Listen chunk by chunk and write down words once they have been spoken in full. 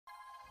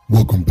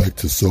Welcome back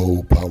to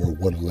Soul Power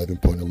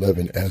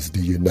 111.11 as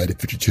the United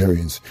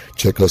Futuritarians.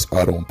 Check us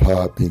out on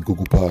Podbean,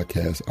 Google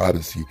Podcasts,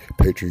 Odyssey,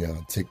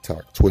 Patreon,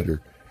 TikTok,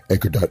 Twitter,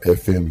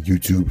 Anchor.fm,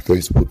 YouTube,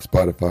 Facebook,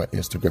 Spotify,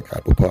 Instagram,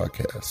 Apple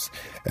Podcasts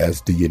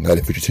as the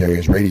United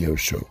Futuritarians radio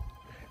show,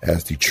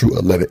 as the true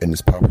 11 in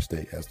this power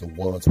state, as the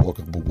ones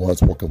walking with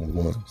ones walking with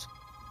ones.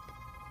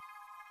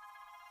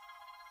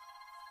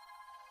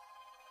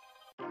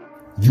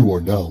 You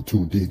are now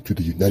tuned in to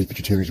the United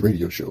Futuritarians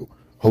radio show,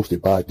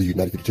 hosted by the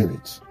United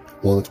Futuritarians.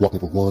 Ones walking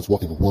for ones,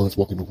 walking for ones,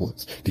 walking for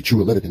ones. The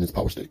true 11 in this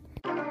power state.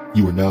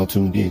 You are now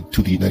tuned in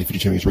to the United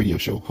Futuritarians radio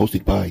show,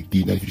 hosted by the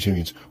United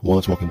Futuritarians.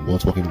 Ones walking for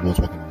ones, walking for ones,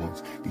 walking for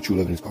ones. The true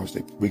 11 in this power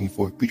state. Bringing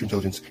forth future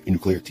intelligence and new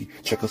clarity.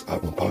 Check us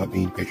out on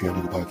Podbean, Patreon,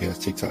 Google Podcasts,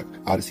 TikTok,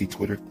 Odyssey,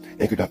 Twitter,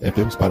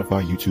 Anchor.fm,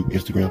 Spotify, YouTube,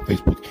 Instagram,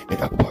 Facebook, and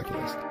Apple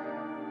Podcasts.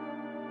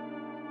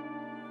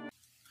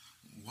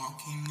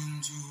 Walking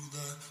into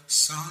the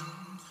sun.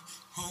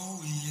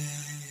 Oh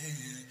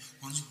yeah,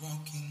 one's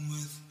walking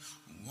with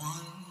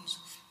ones,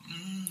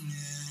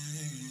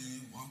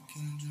 yeah,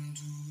 walking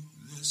into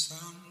the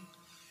sun.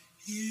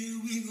 Here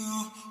we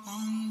go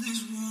on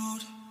this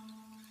road,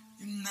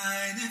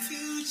 United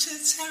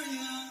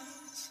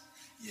Futuritarians,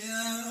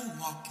 yeah,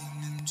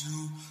 walking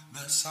into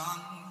the sun.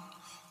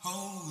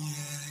 Oh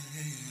yeah,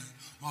 yeah,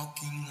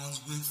 walking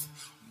ones with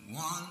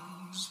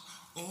ones.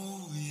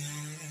 Oh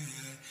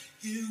yeah,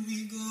 here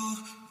we go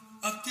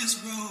up this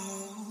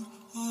road.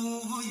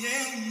 Oh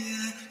yeah,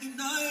 yeah,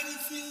 United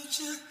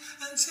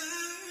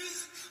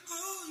Futuritarians.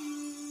 Oh, you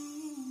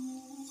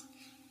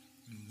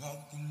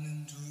walking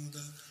into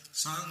the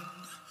sun.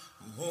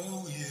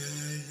 Oh yeah,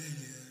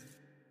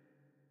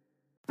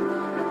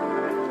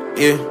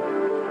 yeah,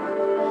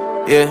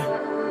 yeah.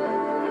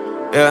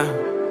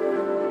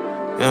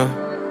 Yeah.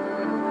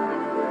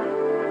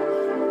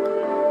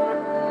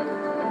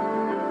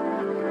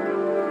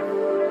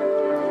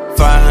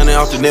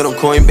 Off the net on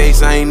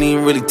Coinbase, I ain't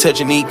even really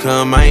touching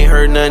e-com. I ain't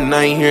heard nothing,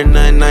 I ain't hear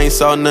nothing, I ain't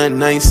saw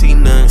nothing, I ain't see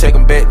nothing. Take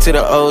 'em back to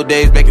the old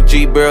days, back in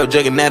G-Barrel,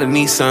 jugging at a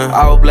Nissan.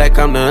 All black,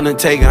 I'm the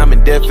Undertaker, I'm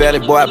in Death Valley,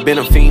 boy, I been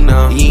a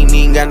phenom. You ain't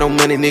even got no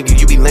money, nigga,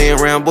 you be laying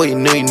around, boy, you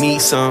know you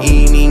need some.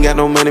 You ain't even got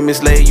no money,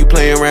 misled, you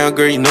playing around,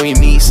 girl, you know you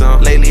need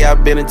some. Lately,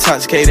 I've been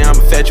intoxicated, I'm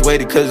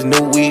infatuated, cause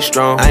new weed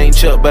strong. I ain't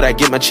Chuck, but I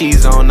get my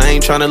cheese on, I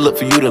ain't tryna look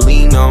for you to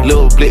lean on.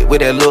 Little blick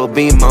with that little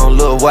beam on,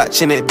 little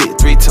watch in that big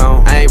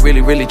 3-tone. I ain't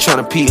really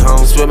tryna peek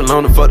home, swimming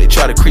on the fuck, they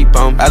try to creep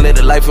on. I live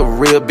the life of a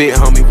real big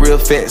homie, real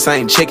fat, so I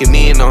ain't checking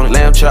in on it.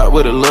 Lamb chop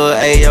with a little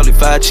aioli,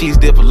 5 cheese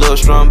dip, a little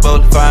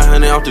stromboli.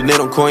 500 off the net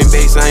on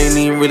Coinbase, I ain't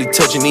even really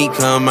touching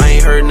e-com. I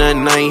ain't heard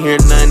nothing, I ain't hear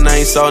nothing, I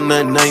ain't saw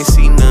nothing, I ain't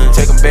see nothing.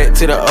 Take 'em back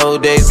to the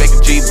old days, back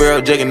in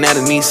G-Barrel, jugging at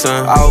a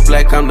Nissan. All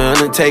black, I'm the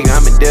Undertaker,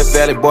 I'm in Death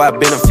Valley, boy, I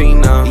been a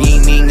phenom. You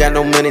ain't even got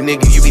no money,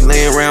 nigga, you be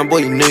laying around, boy,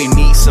 you know you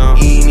need some.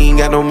 You ain't even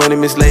got no money,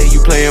 misled, you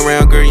playing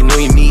around, girl, you know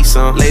you need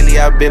some. Lately,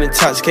 I've been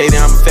intoxicated,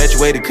 I'm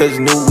infatuated, cause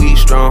new weed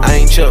strong. I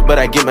ain't Chuck, but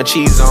I get my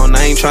cheese on,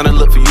 I ain't tryna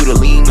look for you to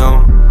lean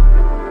on.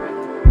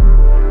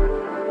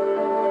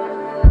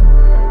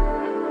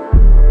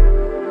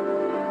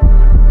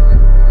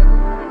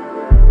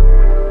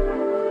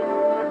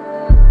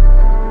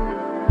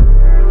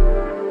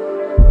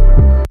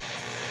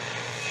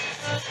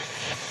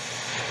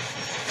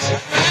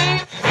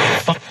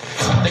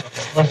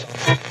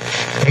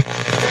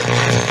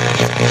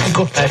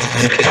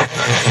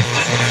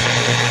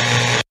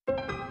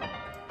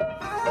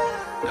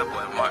 That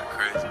boy Mark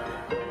crazy.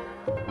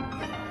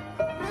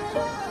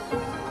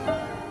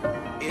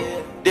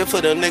 Then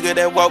for the nigga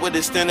that walk with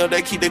the steno,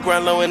 they keep the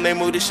grind low and they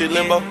move this shit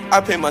limbo.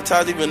 I pay my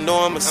tithes even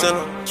though I'm a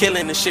sinner.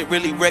 Killing the shit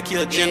really wreck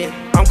your agenda.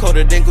 I'm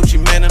colder than Gucci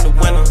Man in the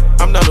winter.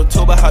 I'm not no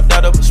tour, hopped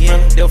out of a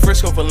sprinter. Del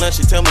Frisco for lunch,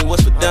 she tell me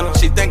what's for dinner.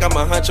 She think I'm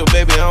a huncho,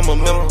 baby, I'm a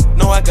member.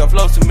 No, I got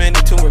flows too many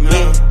to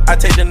remember. I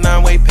take the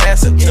 9-way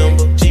past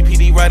September.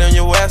 GPD right on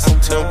your ass on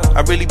timber.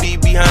 I really be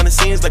behind the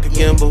scenes like a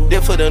gimbal.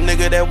 Then for the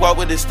nigga that walk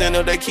with the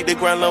steno, they keep the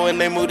grind low and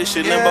they move this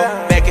shit limbo.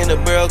 Back in the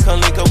barrel, come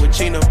link up with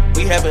Chino.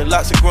 We having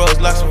lots of growers,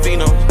 lots of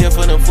pheno. Then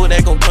for them foot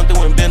that gon' come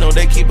through and bend on.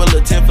 They keep a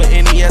little 10 for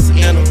any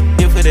accidental.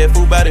 Then for that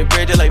food by the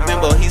bread just like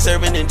Bimbo. He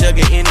serving and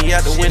jugging any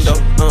out the window.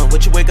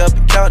 But you wake up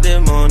and count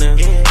that morning.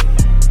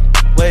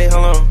 Wait,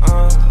 hold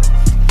on.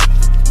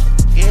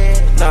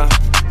 Nah,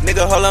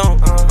 nigga, hold on.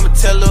 I'ma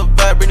tell Lil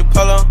Vibe, bring the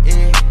polo.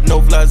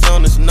 No fly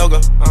zone, it's a no-go.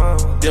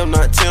 Them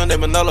not Tim, they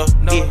Manolo.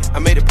 I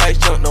made the price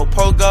jump, no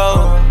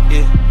pogo.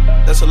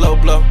 That's a low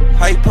blow.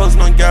 How you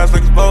posting on guys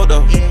like it's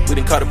Bodo? We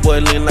done caught the boy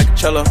leaning like a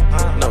cello.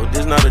 No,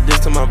 this not a diss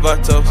to my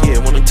vatos.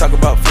 When we talk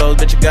about flows,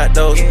 bet you got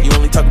those. You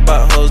only talk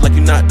about hoes like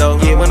you not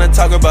those. When I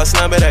talk about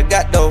slime, bet I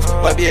got those.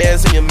 Wipe your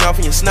ass in your mouth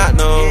and your snot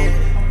nose.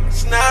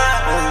 Oh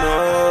no,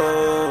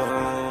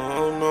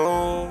 oh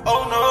no,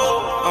 oh no,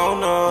 oh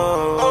no,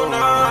 oh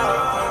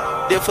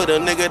no. Then for the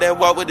nigga that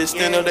walk with the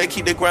steno, they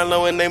keep the grind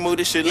low and they move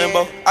this shit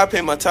limbo. I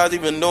pay my tithes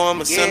even though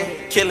I'm a sinner.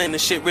 Killing the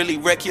shit really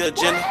wreck your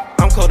agenda.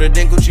 I'm colder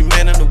than Gucci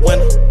Man in the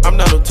winter. I'm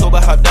not a tour,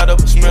 but hopped out of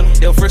a sprinter.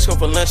 Del Frisco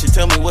for lunch, she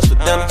tell me what's for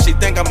dinner. She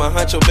think I'm a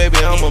huncho, baby,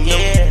 I'm a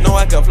member. No,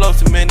 I got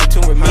flows too many to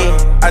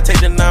remember. I take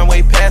the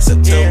 9-way past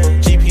September.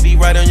 GPD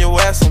right on your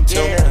ass on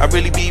timber. I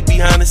really be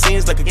behind the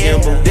scenes like a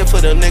gimbal. Then for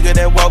the nigga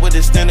that walk with the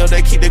stendo,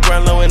 they keep the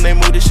grind low and they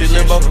move this shit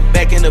limbo.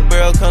 Back in the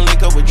barrel, come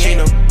link up with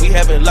Chino. We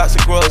having lots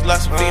of growers,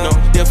 lots of pheno.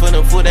 Then for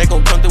them food that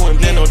gon' come through and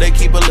blend. They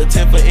keep a little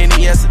 10 for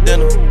any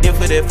accidental. Then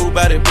for that food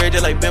by the bridge,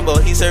 just like Bimbo.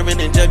 He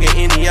serving and jugging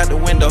any out the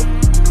window.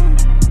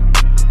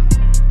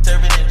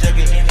 Serving and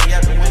jugging any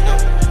out the window.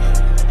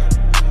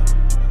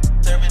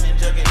 Serving and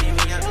jugging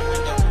any out the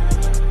window.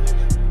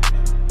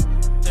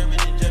 Serving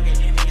and jugging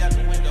any out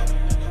the window.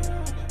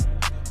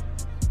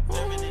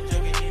 Serving and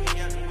jugging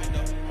any out the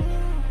window.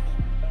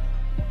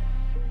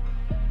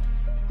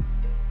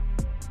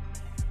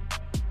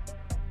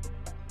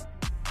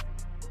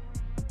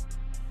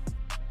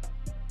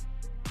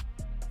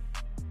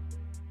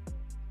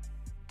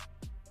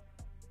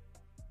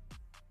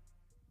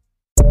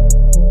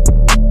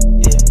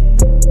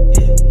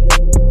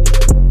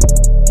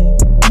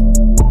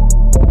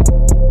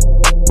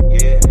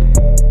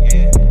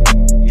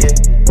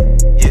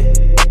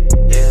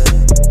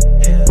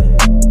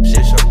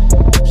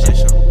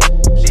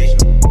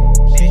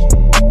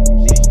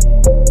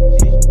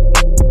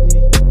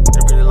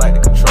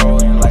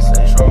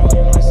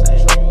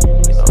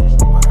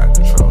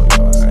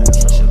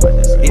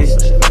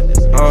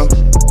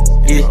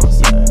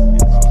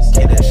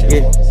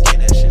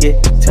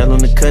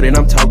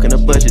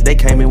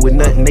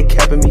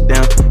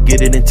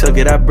 Tuck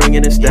it, I bring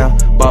it in style.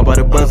 Ball by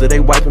the buzzer, they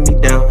wiping me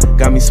down.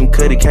 Got me some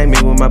cutty, came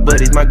in with my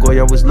buddies. My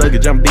Goya was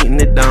luggage, I'm beating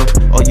it down.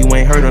 Oh, you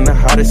ain't heard on the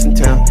hottest in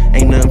town.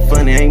 Ain't nothing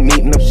funny, ain't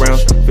meeting the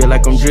Browns. Feel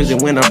like I'm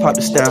drizzling when I pop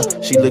the style.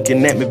 She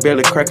looking at me,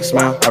 barely crack a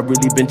smile. I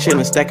really been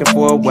chillin', stacking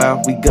for a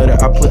while. We gutter,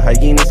 I put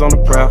hyenas on the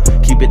prowl.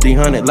 Keep it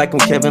 300 like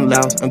I'm Kevin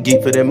Louse. I'm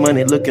geek for that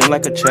money, looking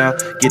like a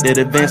child. Get that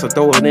advance, I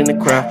throw it in the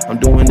crowd. I'm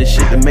doing this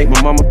shit to make my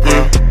mama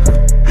proud.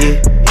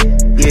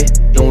 Yeah,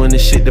 doing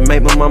this shit to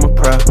make my mama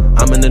proud.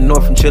 I'm in the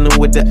north and chillin'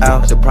 with the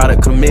owls. The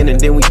product come in and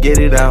then we get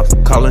it out.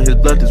 Calling his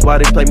bluff, that's why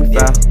they play me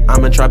foul.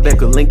 I'm in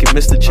Tribeca, Lincoln,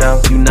 Mr. Chow.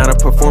 You not a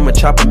performer,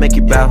 chopper, make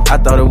you bow. I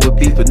thought it would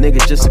be, but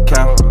nigga just a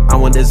cow. I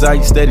want that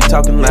Zay, steady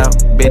talking loud.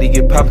 Bet he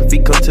get pop if he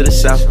come to the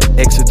south.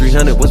 Exit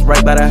 300 was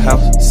right by that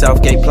house.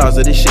 Southgate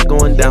Plaza, this shit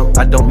going down.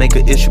 I don't make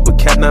an issue, but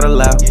cap not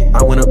allowed.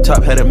 I went up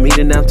top, had a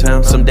meeting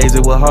downtown. Some days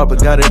it was hard,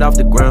 but got it off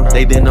the ground.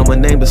 They didn't know my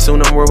name, but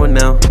soon I'm world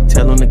renowned.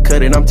 Tell them to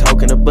cut it, I'm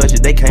talking a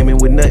budget. They came in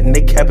with nothing,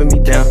 they capping me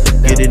down.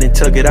 Get it and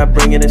tuck it, I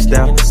bring it in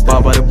style.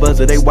 Ball by the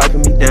buzzer, they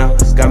wiping me down.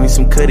 Got me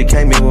some cutty,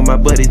 came in with my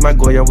buddies. My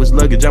Goya was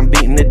luggage, I'm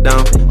beating it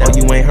down. Oh,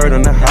 you ain't heard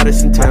on the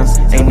hottest in town.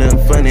 Ain't nothing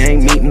funny,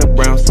 ain't meeting the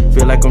Browns.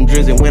 Feel like I'm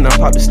drizzling when I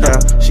pop the style.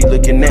 She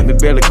looking at me,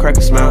 barely crack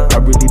a smile. I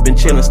really been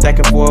chillin',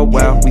 stacking for a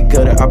while. We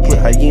gutter, I put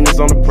hyenas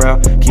on the prowl.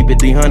 Keep it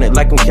 300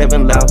 like I'm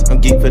Kevin Louse.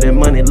 I'm geek for that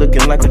money,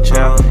 looking like a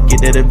child.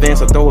 Get that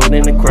advance, I throw it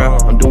in the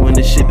crowd. I'm doing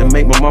this shit to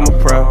make my mama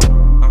proud.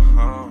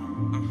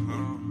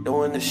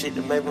 Doing this shit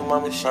to make my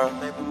mama shine.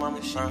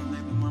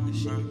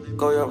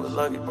 Go up with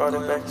lucky, brought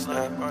it back,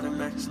 slap.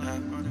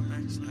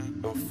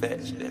 Them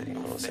fat shit, you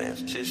know what I'm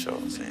saying? Shit show,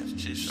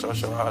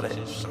 social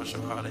holiday,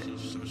 social holiday.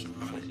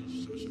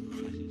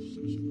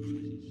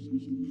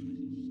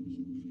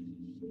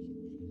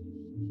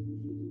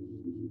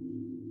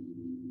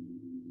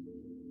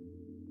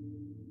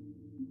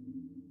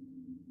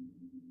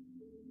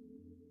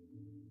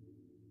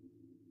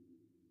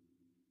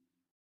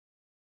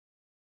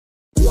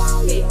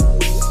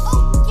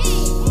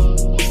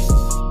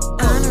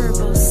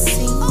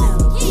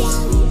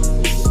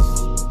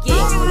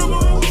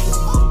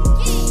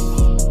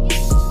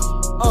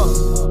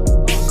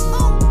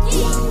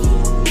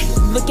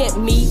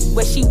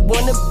 Where she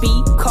wanna be,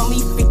 call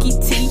me Freaky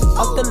T.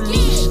 Off the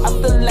leash, I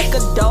feel like a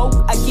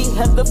dog, I get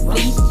hella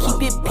flea. Keep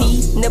it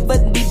P, never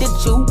needed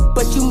you,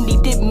 but you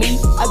needed me.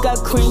 I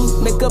got cream,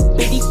 make a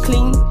bitty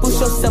clean,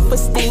 boost your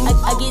self-esteem.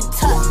 I get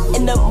tough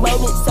in the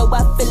moment, so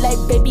I feel like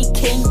baby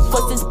king.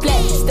 First is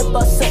black, step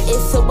on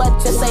something, so I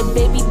dress like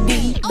baby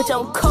D. Bitch,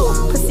 I'm cold,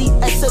 pussy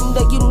ass, so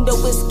know you know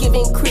it's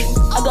giving cream.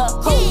 I got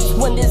hoes,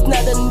 when there's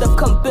not enough,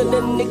 come build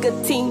a nigga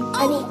team.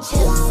 I need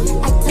chips,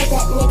 I tell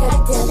that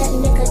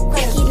nigga,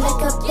 quirky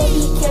like a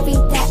baby, carry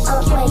that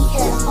on my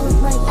hip.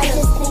 I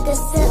just need a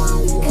sip,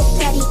 cause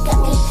daddy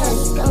got me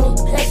pissed. Got me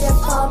pleasure,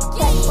 fall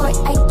back for it,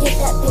 I give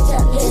that bitch a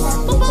list.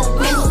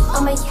 Money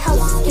on my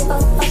house, give a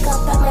fuck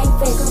about my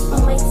wrist.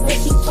 On my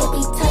wrist, you can't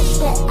be touched,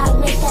 that I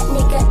make that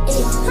nigga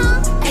itch.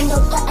 I know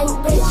that I'm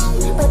rich,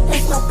 but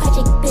that's my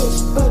project, bitch.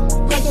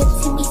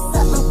 Royalty me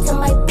something to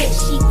my bitch,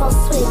 she gon'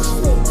 switch.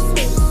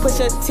 Push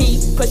a T,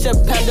 push a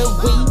pound of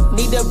weed,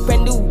 need a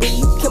brand new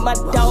weed. Kill my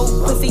dog,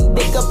 pussy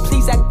nigga,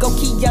 please, I go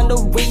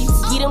Keanu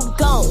Reeves. Get him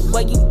gone,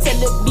 why you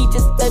telling me,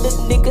 just let a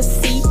nigga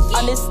see.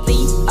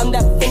 Honestly, I'm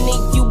not feeling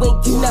you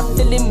and you not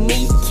feeling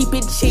me. Keep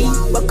it cheap,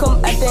 but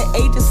come at the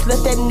age, just let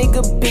that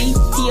nigga be.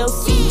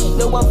 TLC,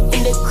 know I'm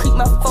finna creep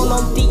my phone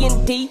on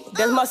D&D.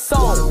 That's my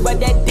song, run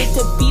that dick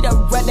to beat, I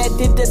run that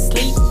dick to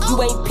sleep. You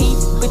ain't Pete,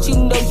 but you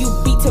know you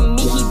beat to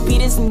me, he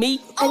beat his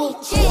meat. I need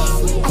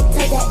chips, I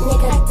tell that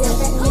nigga,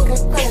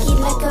 quirky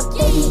like a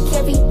baby,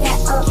 carry that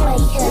on my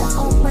hip.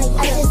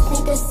 I just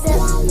need a sip,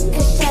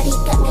 cause shawty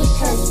got me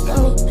pissed. Got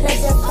me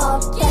pleasure, fall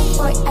back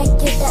for it, I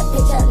give that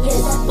bitch a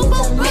list.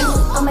 Money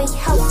my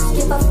house,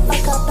 give a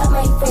fuck about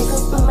my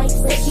wrist. My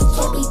wrist, you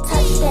can't be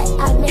touched, that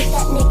I make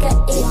that nigga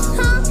it.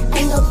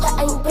 I know that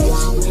I'm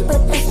rich, but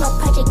that's my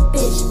project,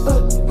 bitch.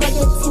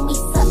 Royalty me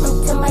something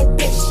to my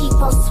bitch, she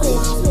won't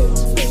switch.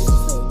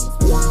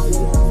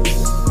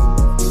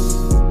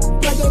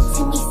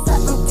 Royalty me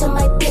something to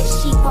my bitch,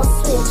 she won't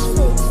switch.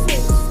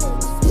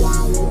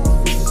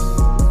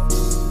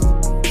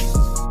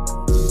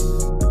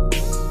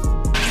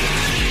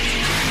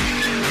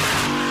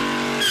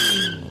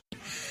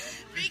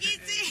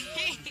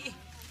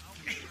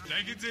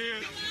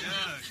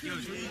 Yo,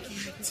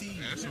 freaky T.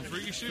 That's some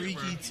freaky shit, freaky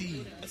bro.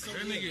 T.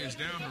 That nigga is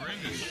down to ring.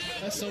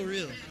 That's so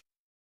real.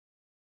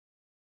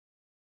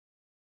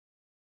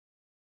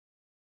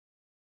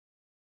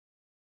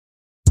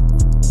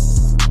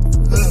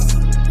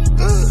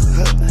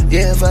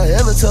 Yeah, if I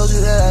ever told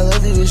you that I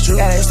love you, it's true.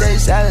 Gotta stay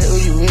silent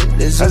when you with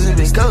this. I just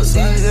been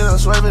coasting, then I'm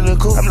swerving the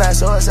coupe. I'm not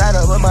so excited,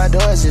 but my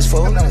doors is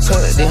full.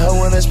 The hoe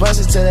wanna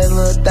sponsor to that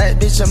little thight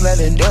bitch, I'm not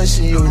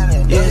endorsing you.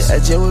 Yeah, I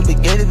just went to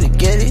get it.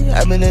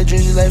 I'm in that dream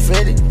just like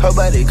Freddy. Her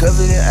body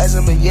covered in ice,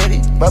 I'm a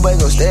Yeti. My boy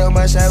gon' stay on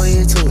my side with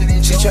it too.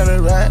 She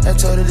tryna ride, I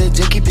told her to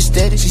just keep it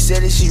steady. She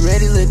said that she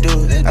ready, let's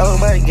do it. I'm on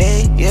my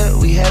game, yeah,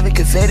 we having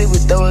confetti, we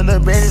throwing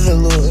up bread in the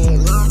lure.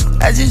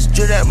 I just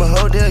drew out my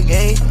whole damn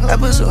game. I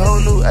put some whole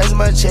new ice in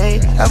my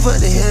chain. I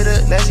put the head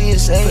up, now she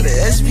insane. For the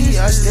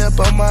SV, I step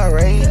on my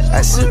range.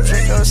 I sip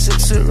drink on 6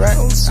 foot right.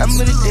 I'm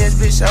with a dance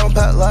bitch, I don't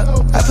pop lock.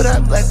 I put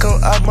out black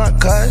on all my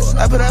cars.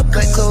 I put out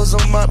black clothes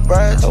on my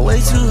bras. I'm way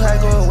too high,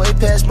 going way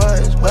past mine.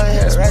 But I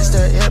had a right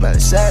star,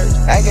 everybody Cyrus.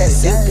 I got a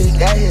dip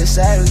big, I hear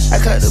Cyrus. I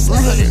caught the blue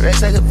 100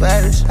 racks like a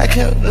virus. I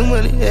count new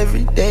money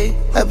every day.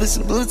 I put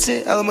some blue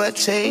tint all on my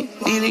chain.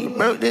 These niggas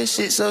broke that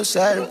shit so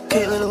sorry.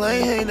 Can't let a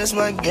lane hang, that's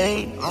my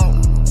game.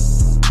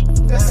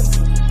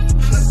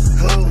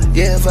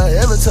 Yeah, if I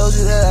ever told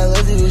you that I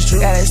love you, it's true.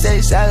 Gotta stay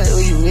silent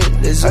when you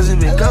with this. I just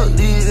been coasting,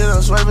 then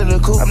I'm swerving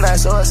the coupe. I'm not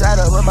so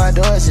excited, but my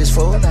doors is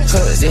full.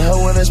 The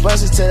hoe wanna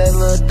sponsor to that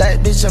little thight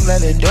bitch, I'm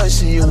not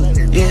endorsing you.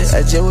 Yeah,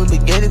 I just went to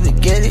get it.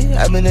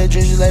 I'm in that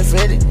dream just like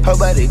Freddy. Her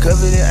body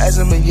covered in ice,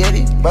 I'm a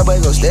Yeti. My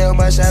boy gon' stay on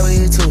my side with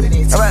it too.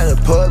 I'm out of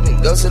the pub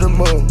and go to the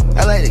moon.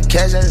 I like the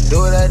cash, I just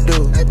do what I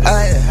do. I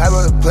like to hop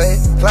on the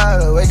plane, fly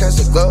all the way across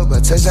the globe,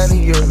 I touch down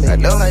in Europe. I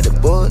don't like the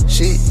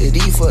bullshit, and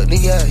these fuck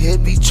nigga out here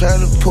be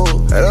trying to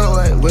pull. I don't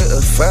like with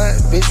a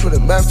fine bitch with a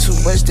mouth too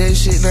much, that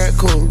shit not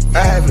cool.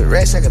 I have a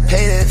racks, I can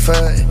pay that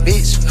fine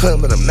bitch,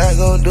 but I'm not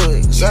gon' do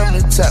it. Cause I'm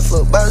the top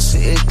floor boss,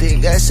 and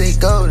everything I say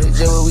go, that's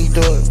just what we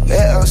doing.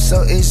 Man, I'm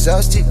so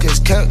exhausted,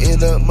 cause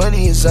counting up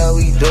money is all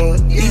we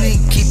doing. These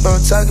niggas keep on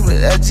talking, but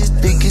I just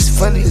think it's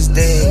funny, cause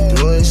they ain't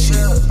doing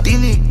shit.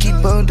 These niggas keep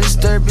on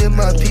disturbing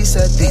my peace,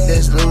 I think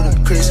that's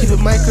ludicrous. Keep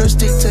a micro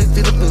stick tucked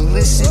in the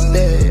ballistic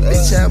bag,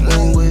 bitch, I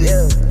move with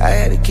it. I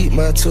had to keep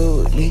my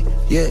tool with me,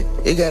 yeah,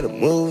 it gotta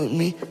move with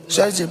me.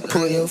 So I just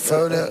pull your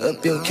phone out,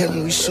 up your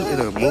camera, we shooting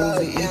a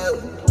movie, yeah.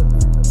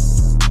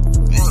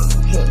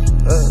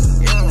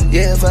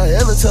 Yeah, if I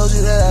ever told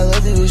you that I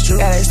love you, it's true.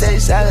 Gotta stay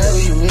silent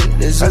when you with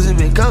this. I just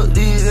been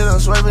coasting, then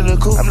I'm swerving the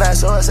coupe. I'm not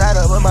so excited,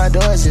 but my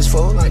doors is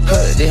full.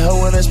 The hoe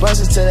wanna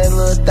sponsor to that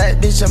little thight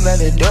bitch, I'm not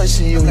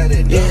endorsing you.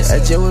 Yeah, I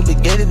just went to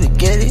get it.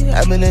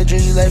 I'm in that dream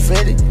just like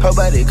Freddy. Her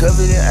body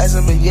covered in ice,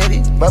 I'm a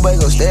Yeti. My boy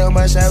gon' stay on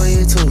my side with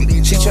it too.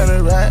 She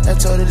tryna ride, I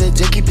told her to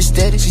just keep it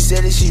steady. She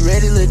said that she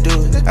ready, let's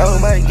do it. I'm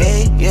on my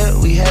game, yeah,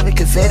 we having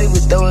confetti,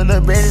 we throwing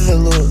up bread in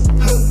the lure.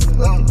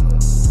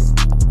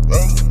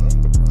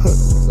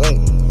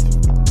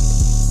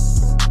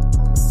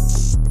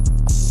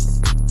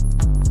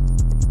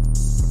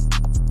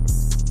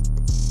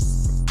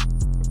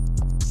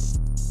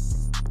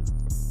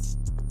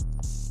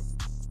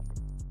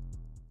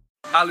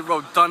 Ali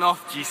bro done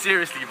off G,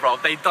 seriously bro,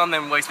 they done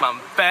them waste man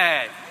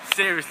bad.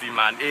 Seriously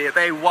man, yeah,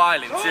 they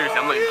wildin', seriously,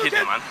 I'm not even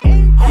kidding man.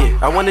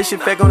 Yeah, I want this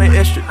shit back on the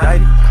extra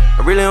diet.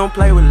 I really don't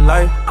play with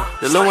life.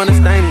 The little one is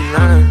staying in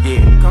line.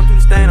 Yeah, come through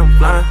the stain, I'm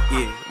flying.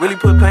 Yeah, really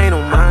put pain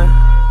on mine.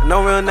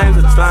 No real names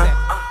of the slime.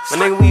 My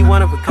nigga, we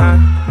one of a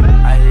kind.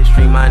 I hit the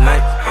street my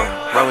night.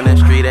 Rolling that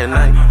street at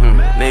night.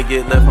 Nigga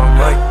get left on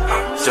right.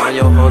 Showing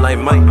your hoe like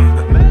Mike.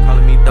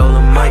 Calling me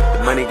Dolomite.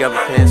 The money got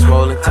my pants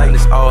rolling tight.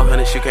 It's all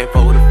 100, you can't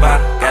fold with a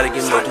 5. Gotta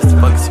get more just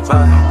to fucking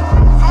survive.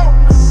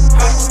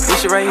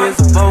 This shit right here is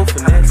a bold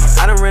finesse.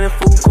 I done ran a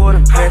food court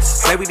and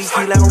press. Maybe these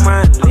key like on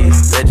my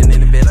list. Legend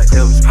in the bed like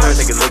Elvis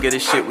Presley. Take a look at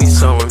this shit, we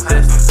so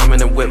invest. I'm in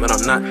the whip, but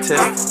I'm not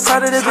telling.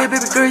 Proud of that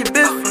baby girl, you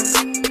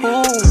bitch.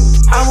 Ooh,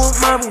 I want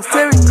mommy's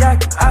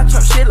teriyaki. I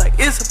chop shit like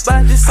it's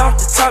about this off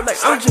the top. Like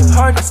I'm just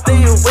hard to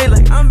stay away.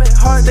 Like I'm at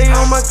hard. Stay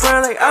on my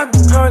grind like I be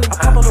Carly. I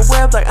pop on the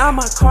web like I'm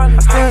my Carly. I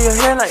stay on your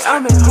head like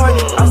I'm at Hardy.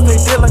 I stay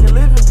dead like a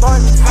living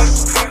Barney.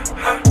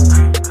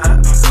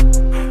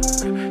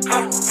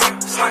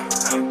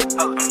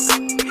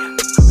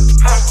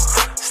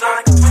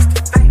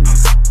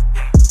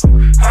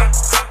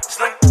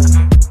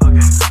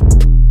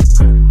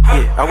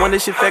 I want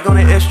this shit back on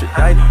the extra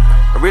diet.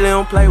 I really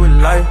don't play with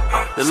life.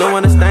 The little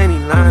one is staying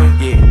in line.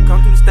 Yeah,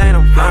 come through the stain,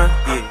 I'm flying.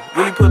 Yeah,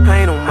 really put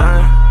pain on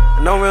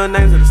mine. No real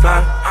names of the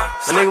slime.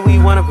 My nigga, we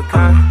one of a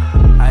kind.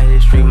 I hit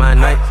the street my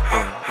nights.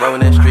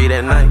 Rolling that street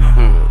at night.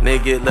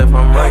 Nigga get left,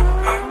 I'm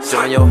right. Sit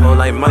on your hoe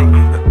like Mike.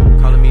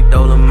 Calling me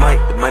Dolomite.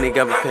 The money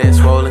got my pants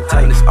swollen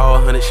tight. It's all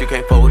hundreds, you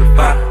can't fold a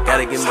five.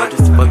 Gotta get more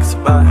just to fucking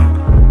survive.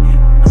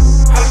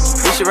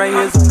 This shit right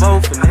here is a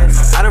bold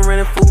finesse. I done ran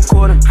a full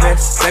court and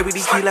press. Baby D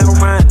key like I'm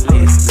Ryan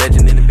List.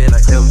 Legend in the bed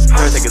like Elvis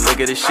Presley. Take a look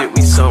at this shit,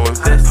 we so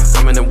invested.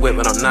 I'm in the whip,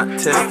 but I'm not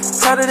telling.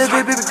 Proud of that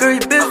baby girl,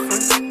 you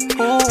different.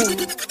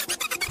 Ooh.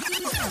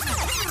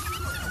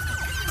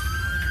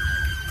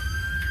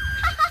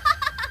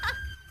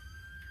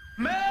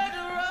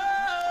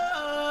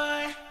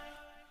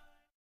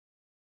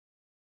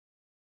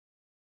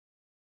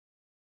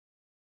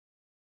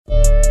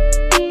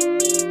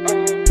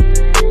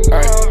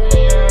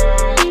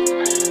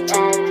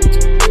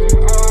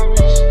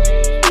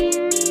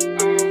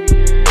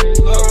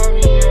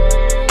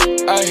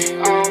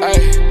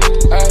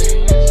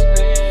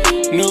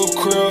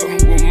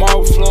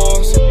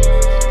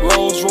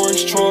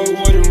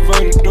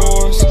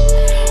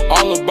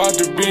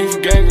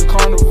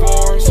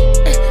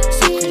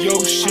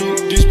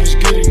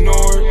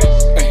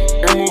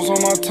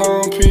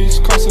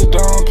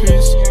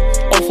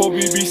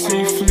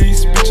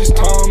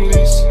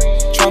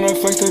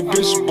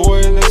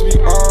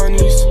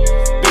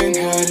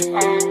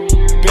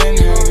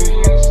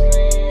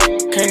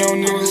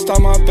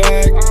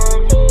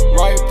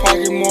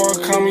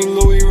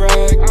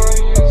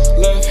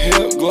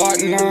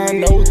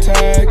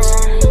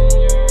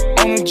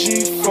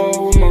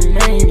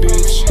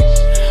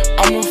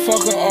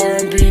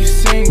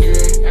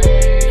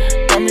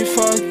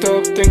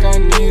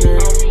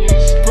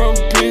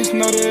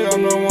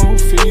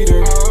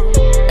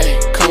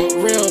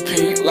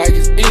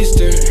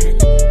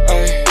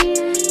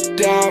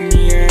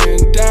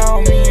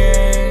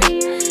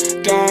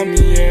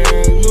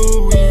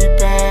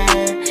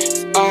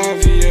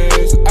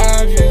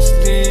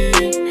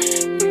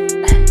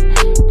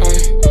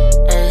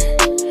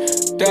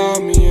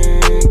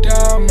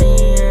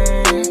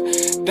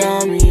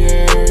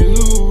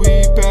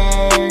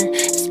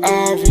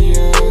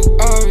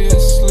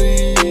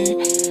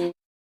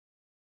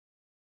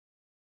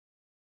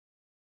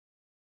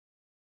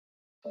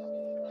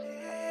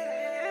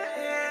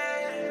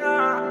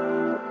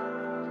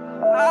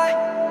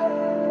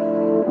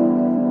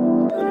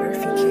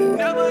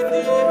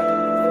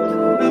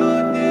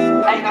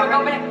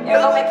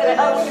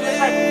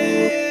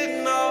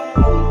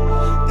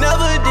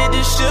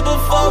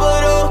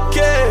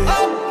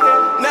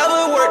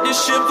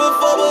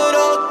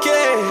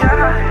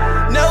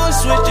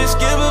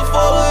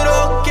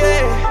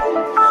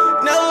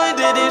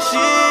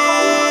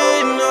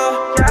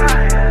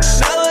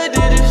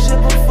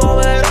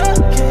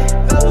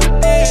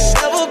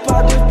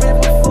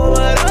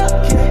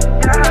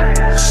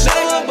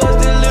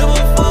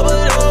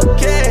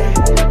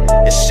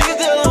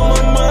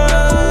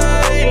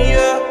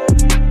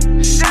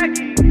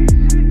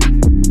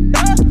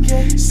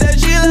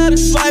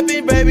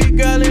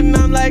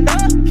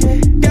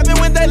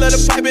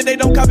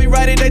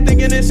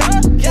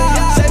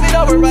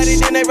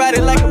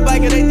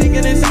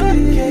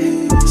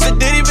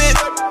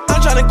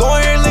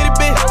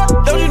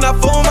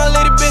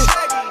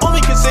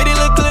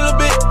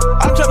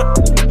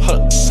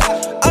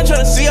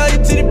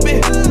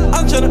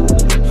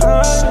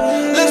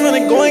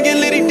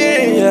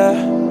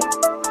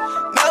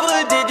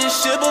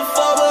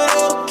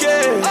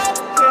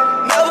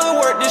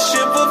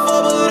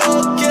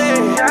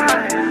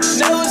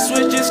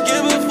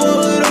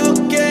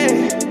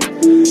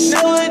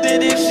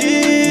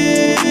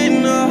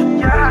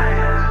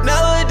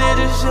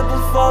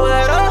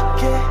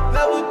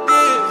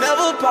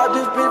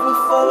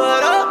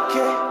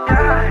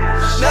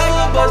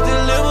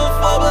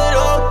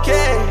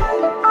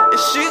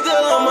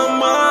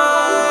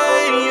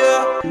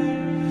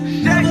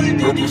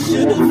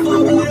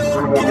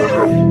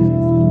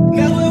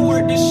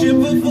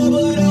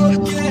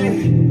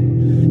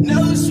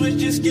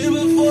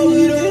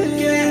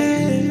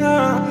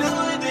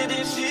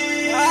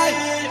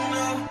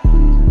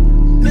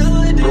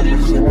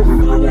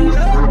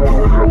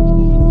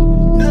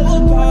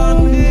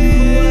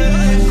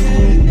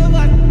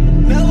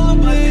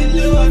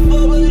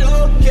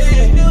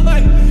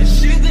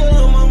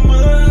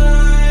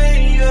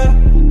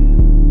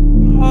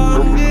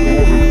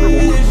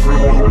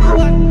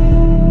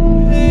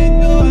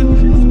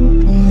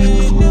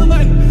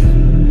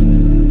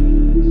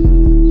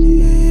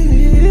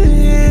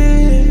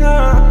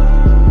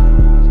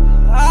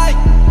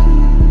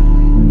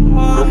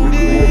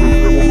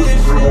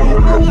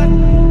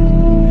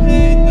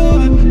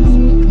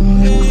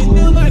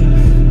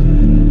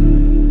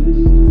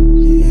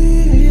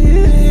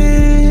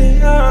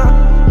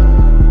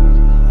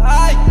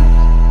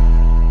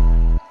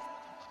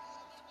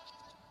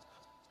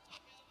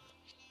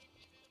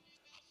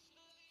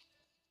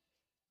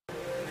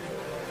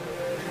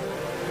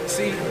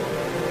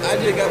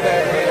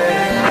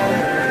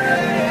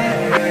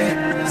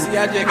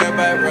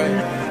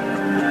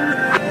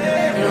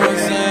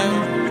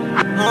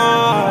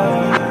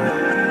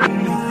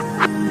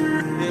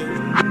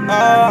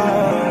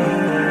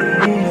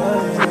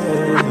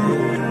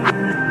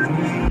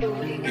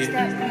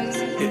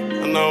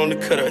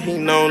 cut up, he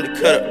known to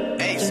cut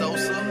up. Hey,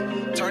 Sosa,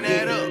 turn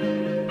that up.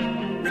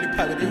 Really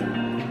poppin'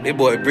 in. That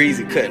boy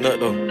Breezy cutting up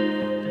though.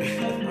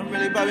 I'm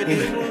really poppin'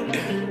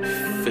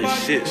 in. For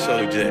shit,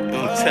 show Jack,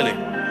 I'm telling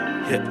you.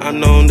 Yeah, I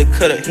known to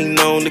cut up, he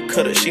known to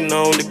cut up, she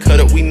known to cut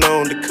up, we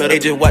known to cut up. They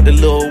just watch the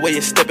little way you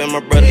steppin',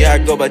 my brother. Yeah, I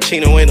go by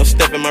Chino, ain't no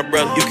steppin', my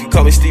brother. You can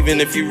call me Steven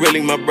if you really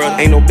my brother.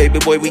 Ain't no baby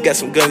boy, we got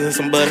some guns and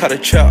some butter. Caught a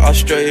trap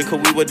Australia,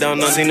 cause we were down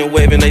under. Seen a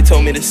wave and they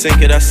told me to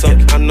sink it, I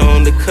sunk it. I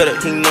known to cut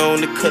up, he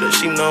known to cut up,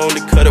 she known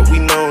to cut up, we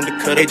known to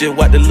cut up. They just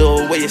watch the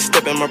little way you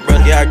steppin', my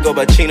brother. Yeah, I go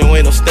by Chino,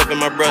 ain't no steppin',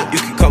 my brother. You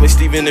can call me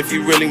Steven if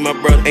you really my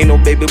brother. Ain't no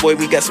baby boy,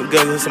 we got some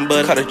guns and some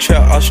butter. Caught a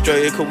trap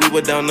Australia, cause we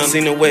were down under.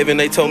 Seen a wave and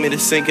they told me to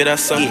sink it, I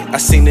sunk it. I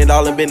seen it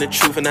all and been the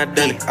truth and I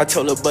done it. I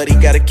told her buddy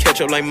gotta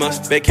catch up like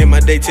mustard. Back in my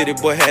day till the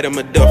boy had him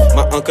a duff.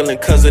 My uncle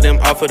and cousin them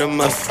offered the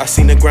must. I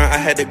seen the grind, I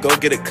had to go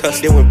get a cuss.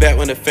 Then went back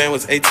when the fan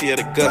was AT at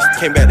the gust.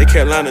 Came back to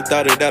Carolina,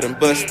 thought it out and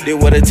bust. Did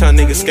what a ton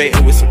niggas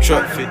skating with some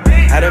truck fit.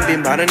 I done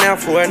been bought now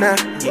for an hour.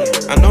 Yeah,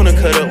 I know to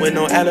cut up with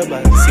no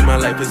alibi. See my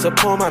life is a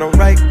poem I don't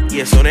write.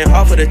 Yeah, so then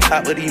off of the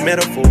top of these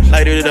metaphors.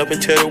 Lighted it up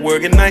until the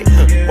work at night.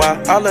 While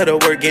all of the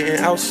work getting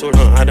outsourced.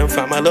 I done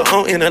found my little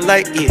own in the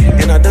light.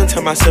 Yeah, and I done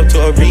turned myself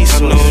to a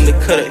resource. I known to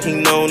cut up, he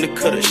known to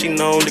cut up, she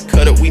known to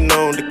cut up, we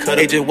known to cut up.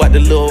 They just watch the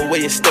little way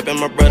you steppin',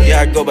 my brother.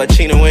 Yeah, I go by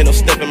Chino, ain't no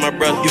steppin', my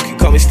brother. You can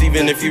call me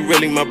Steven if you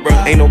really my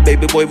brother. Ain't no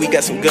baby boy, we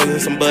got some guns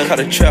and some butter. Caught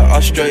a trap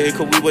Australia,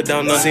 cause we were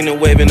down under. Seen a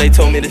wave and they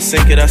told me to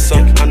sink it, I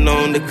sunk it. I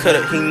known to cut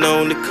up, he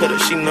known to cut up,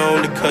 she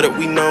known to cut up,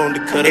 we known to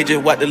cut up. They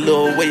just watch the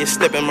little way you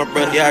steppin', my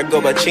brother. Yeah, I go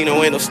by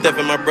Chino, ain't no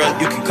steppin', my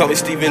brother. You can call me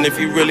Steven if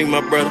you really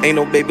my brother. Ain't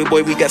no baby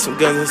boy, we got some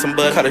guns and some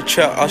butter. Caught a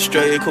trap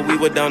Australia, cause we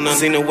were down under.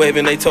 Seen a wave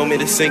and they told me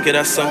to sink it,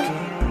 I sunk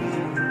it.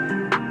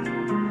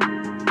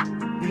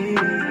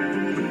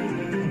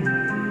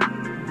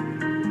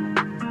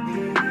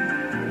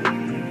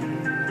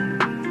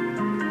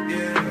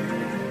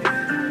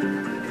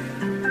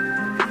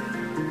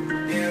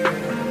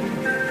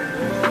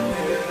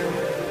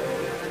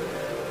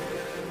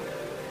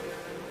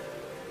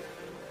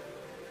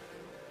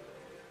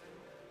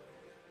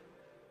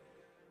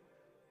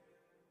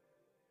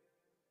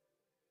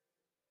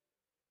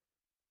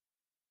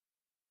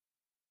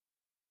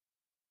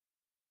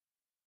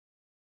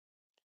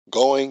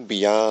 Going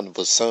Beyond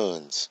the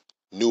Suns,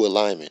 New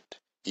Alignment,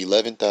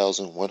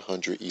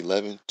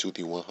 11,111 to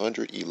the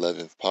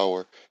 111th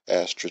power,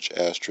 asterisk,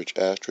 asterisk,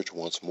 asterisk,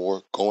 once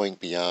more, Going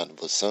Beyond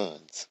the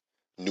Suns,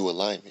 New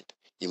Alignment,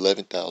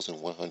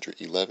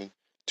 11,111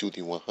 to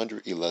the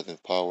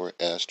 111th power,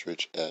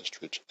 asterisk,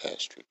 asterisk,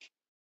 asterisk.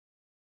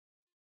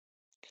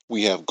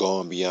 We have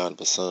gone beyond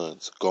the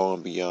suns,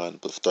 gone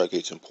beyond the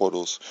stargates and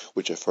portals,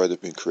 which have further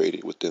been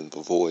created within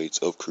the voids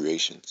of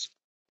creations.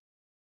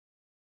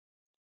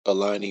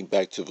 Aligning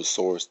back to the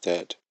source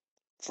that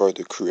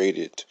further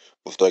created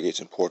with stargates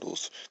and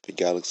portals, the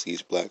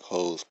galaxies, black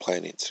holes,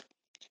 planets,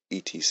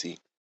 etc.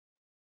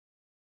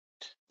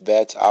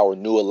 That's our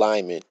new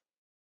alignment,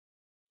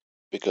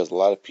 because a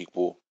lot of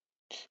people,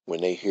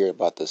 when they hear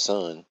about the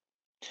sun,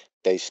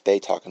 they stay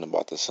talking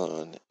about the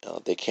sun.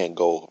 They can't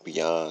go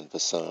beyond the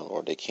sun,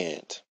 or they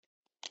can't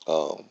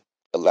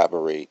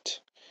elaborate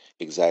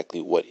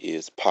exactly what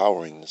is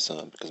powering the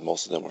sun, because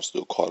most of them are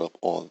still caught up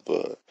on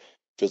the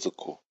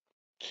physical.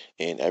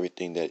 And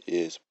everything that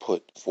is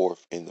put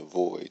forth in the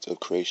voids of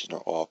creation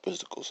are all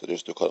physical. So they're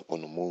still caught up on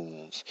the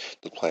moons,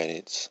 the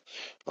planets,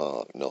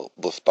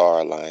 the star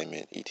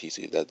alignment,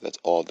 etc. That's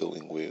all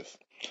dealing with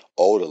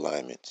old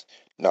alignments,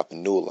 not the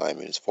new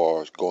alignment, as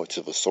far as going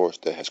to the source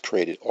that has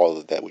created all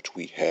of that which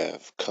we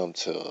have come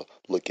to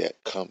look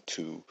at, come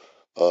to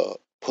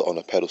put on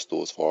a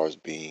pedestal as far as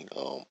being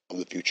of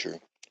the future,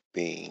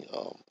 being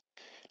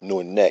new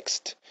and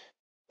next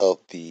of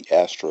the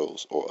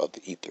astros or of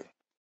the ether.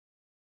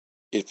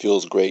 It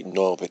feels great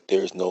knowing that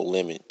there's no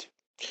limit.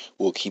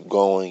 We'll keep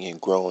going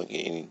and growing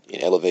and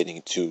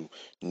elevating to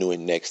new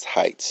and next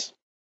heights.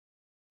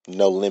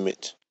 No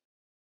limit,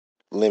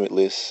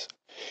 limitless,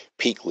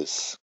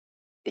 peakless.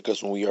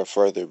 Because when we are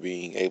further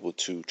being able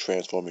to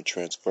transform and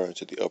transfer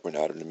into the upper and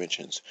outer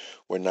dimensions,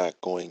 we're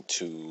not going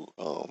to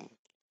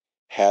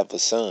have the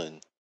sun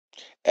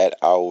at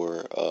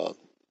our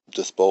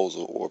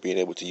disposal, or being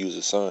able to use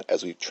the sun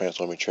as we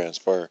transform and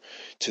transfer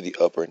to the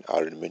upper and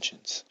outer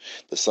dimensions.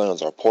 The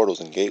suns are portals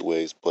and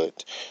gateways,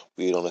 but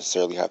we don't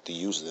necessarily have to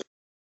use them.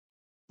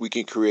 We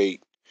can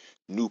create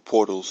new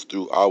portals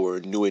through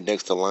our new and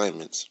next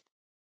alignments,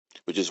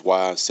 which is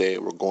why I said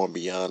we're going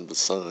beyond the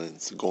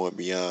suns, going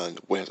beyond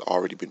what has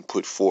already been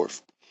put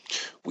forth.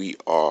 We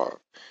are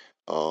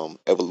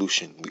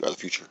evolution. We are the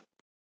future.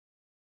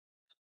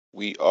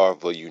 We are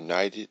the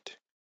united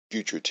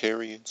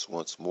Futuritarians,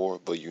 once more,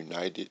 the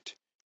united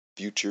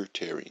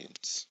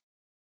Futuritarians.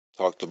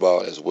 Talked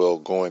about as well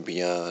going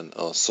beyond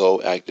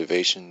soul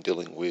activation,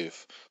 dealing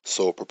with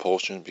soul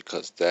propulsion,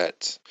 because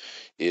that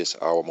is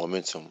our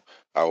momentum,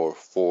 our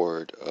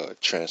forward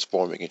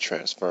transforming and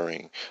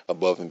transferring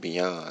above and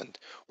beyond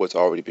what's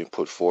already been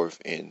put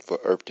forth in for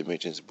earth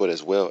dimensions, but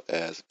as well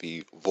as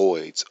the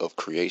voids of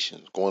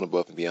creation, going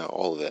above and beyond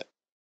all of that.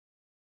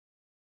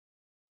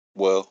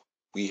 Well,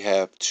 we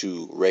have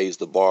to raise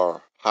the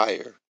bar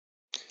higher,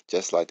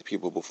 just like the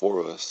people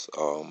before us.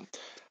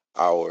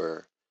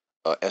 Our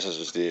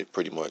ancestors did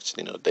pretty much.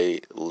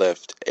 They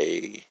left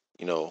the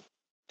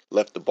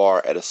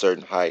bar at a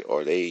certain height,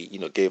 or they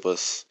gave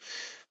us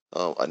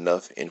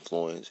enough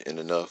influence and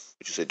enough,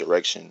 what you say,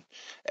 direction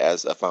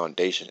as a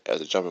foundation,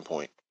 as a jumping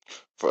point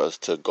for us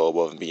to go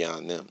above and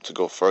beyond them, to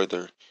go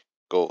further,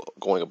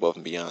 going above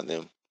and beyond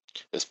them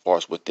as far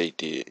as what they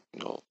did,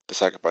 the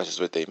sacrifices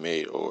that they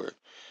made, or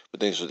the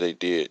things that they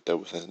did that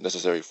was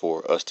necessary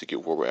for us to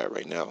get where we're at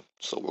right now.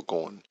 So we're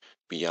going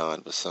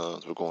beyond the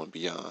suns. We're going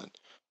beyond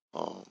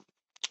um,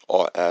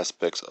 all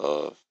aspects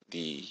of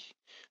the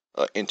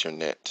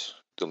internet,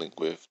 dealing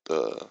with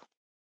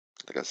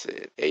like I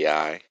said,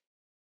 AI,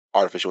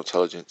 artificial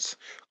intelligence,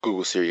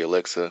 Google, Siri,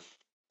 Alexa,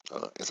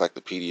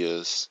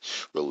 encyclopedias,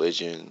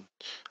 religion,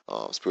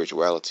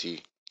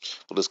 spirituality.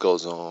 The list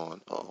goes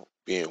on.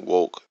 Being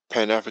woke,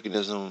 Pan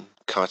Africanism,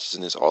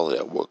 consciousness, all of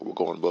that work. We're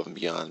going above and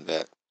beyond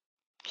that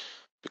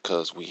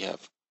because we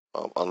have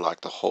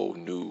unlocked a whole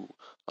new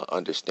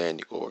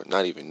understanding, or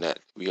not even that.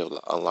 We have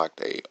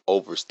unlocked a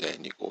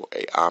overstanding or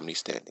a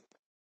omnistanding,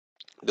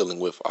 dealing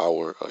with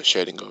our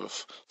shedding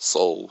of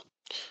soul,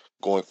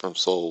 going from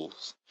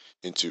souls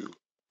into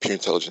pure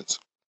intelligence,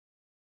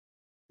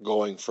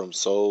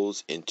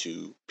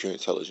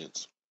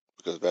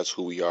 because that's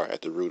who we are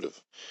at the root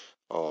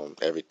of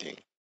everything,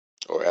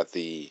 or at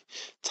the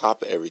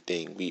top of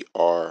everything. We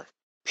are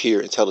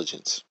pure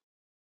intelligence,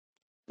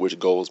 which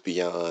goes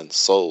beyond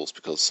souls,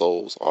 because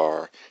souls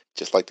are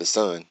just like the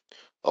sun,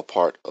 a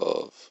part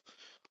of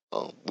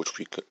which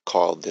we could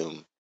call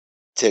them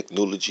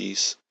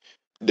technologies,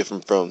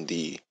 different from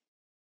the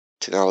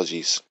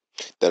technologies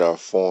that are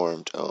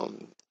formed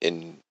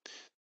in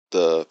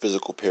the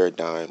physical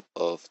paradigm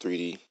of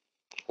 3D,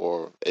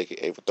 or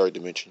aka the third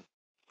dimension.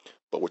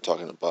 But we're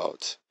talking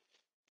about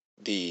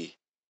the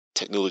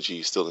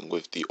technologies dealing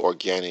with the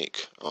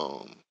organic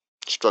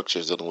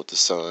structures, dealing with the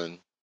sun,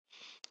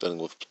 dealing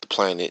with the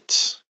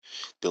planets,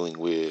 dealing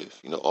with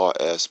all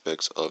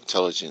aspects of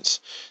intelligence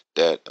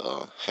that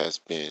has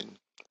been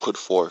put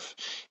forth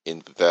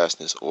in the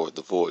vastness or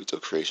the voids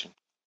of creation.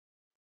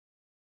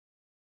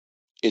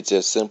 It's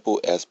as simple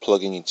as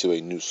plugging into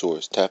a new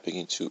source, tapping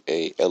into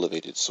a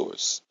elevated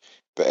source.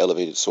 The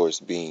elevated source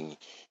being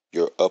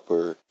your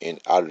upper and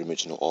outer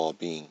dimensional all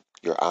being,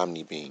 your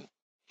omni being,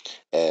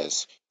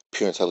 as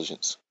pure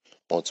intelligence.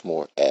 Once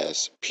more,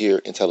 as pure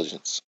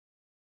intelligence,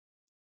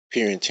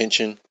 pure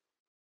intention,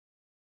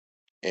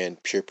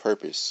 and pure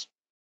purpose.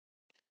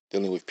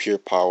 Dealing with pure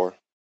power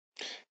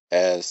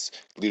as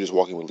leaders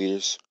walking with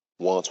leaders,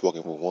 ones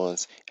walking with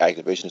ones,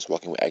 activationists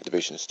walking with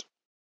activationists.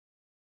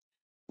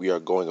 We are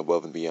going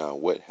above and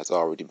beyond what has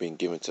already been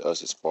given to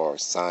us as far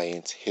as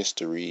science,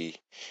 history,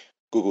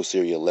 Google,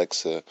 Siri,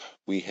 Alexa.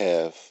 We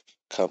have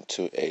come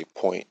to a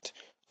point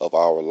of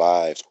our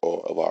lives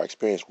or of our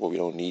experience where we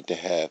don't need to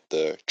have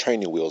the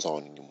training wheels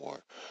on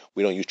anymore.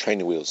 We don't use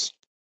training wheels.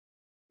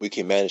 We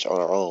can manage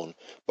on our own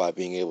by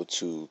being able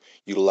to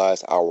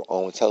utilize our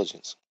own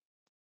intelligence,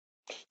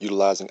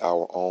 utilizing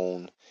our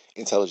own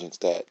intelligence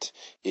that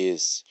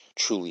is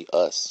truly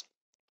us.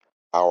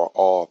 Our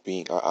all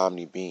being, our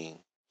omni being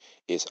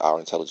is our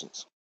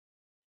intelligence.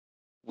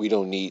 We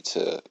don't need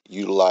to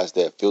utilize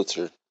that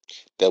filter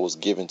that was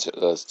given to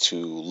us to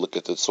look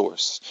at the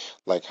source.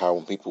 Like how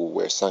when people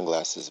wear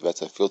sunglasses,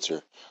 that's a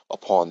filter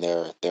upon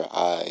their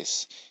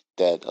eyes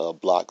that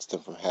blocks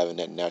them from having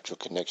that natural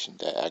connection,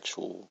 that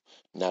actual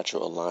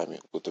natural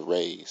alignment with the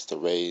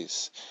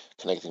rays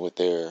connecting with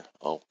their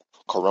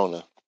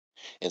corona,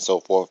 and so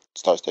forth,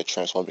 starts that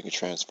transforming and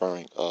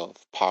transferring of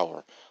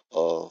power,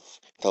 of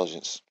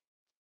intelligence,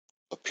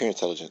 of pure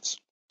intelligence,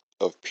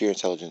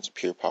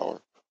 pure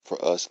power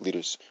for us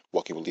leaders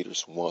walking with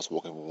leaders, ones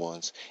walking with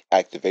ones,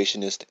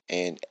 activationist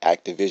and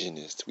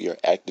activisionist. We are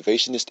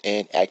activationist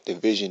and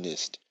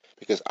activisionist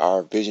because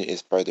our vision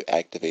is further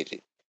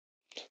activated.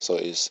 So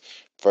it's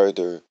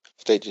further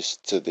stages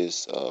to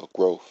this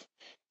growth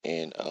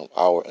and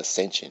our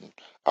ascension,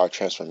 our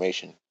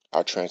transformation,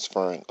 our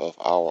transferring of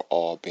our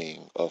all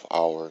being, of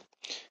our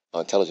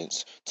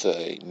intelligence to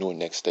a new and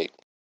next state,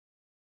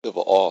 of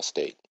an all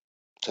state,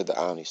 to the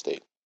omni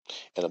state,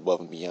 and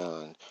above and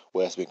beyond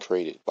what has been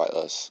created by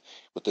us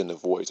within the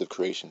voids of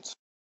creations.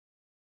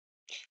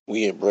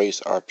 We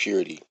embrace our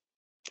purity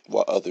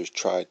while others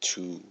try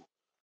to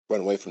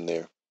run away from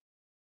their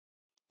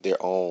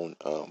own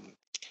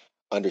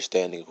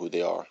understanding of who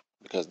they are,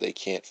 because they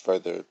can't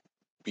further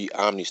be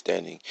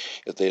omnistanding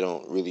if they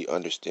don't really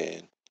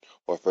understand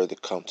or further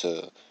come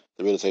to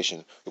the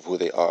realization of who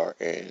they are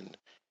and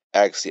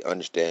actually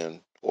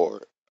understand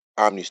or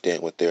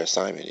omnistand what their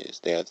assignment is.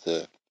 They have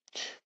to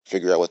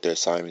figure out what their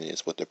assignment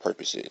is, what their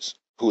purpose is,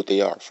 who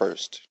they are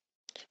first.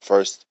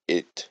 First,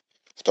 it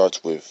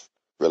starts with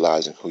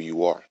realizing who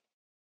you are,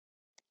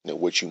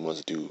 what you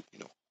must do,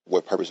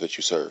 what purpose that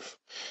you serve,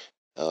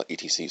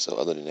 etc. So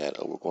other than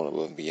that, we're going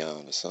above and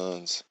beyond the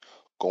suns,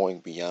 going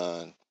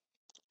beyond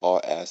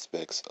all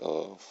aspects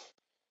of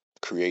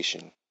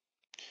creation.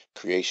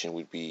 Creation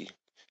would be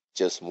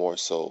just more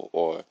so,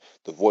 or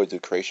the void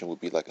of creation would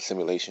be like a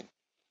simulation.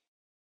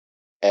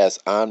 As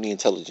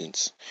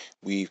omni-intelligence,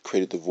 we've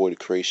created the void of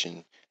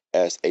creation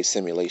as a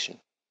simulation.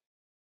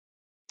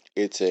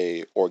 It's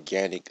a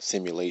organic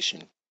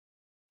simulation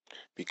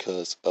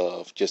because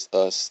of just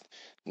us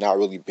not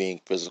really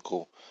being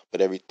physical,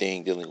 but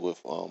everything dealing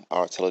with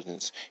our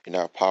intelligence and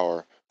our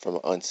power from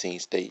an unseen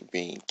state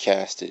being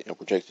casted and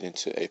projected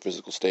into a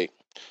physical state.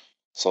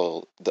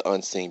 So the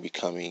unseen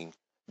becoming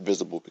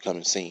visible,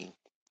 becoming seen,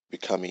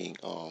 becoming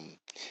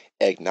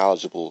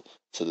acknowledgeable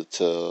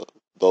to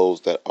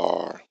those that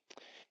are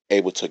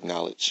able to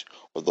acknowledge,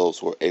 or those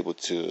who are able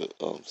to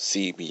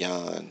see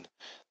beyond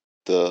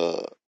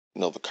the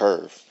the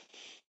curve,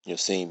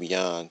 seeing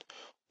beyond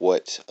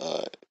what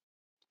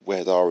what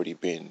has already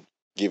been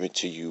given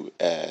to you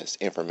as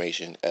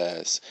information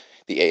as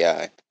the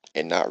AI,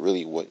 and not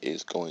really what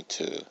is going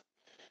to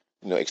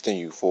extend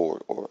you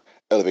forward or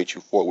elevate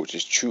you forward, which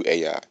is true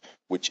AI,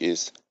 which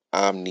is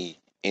omni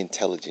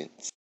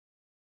intelligence.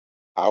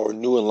 Our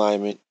new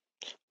alignment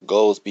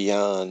goes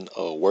beyond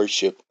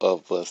worship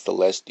of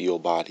celestial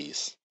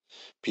bodies,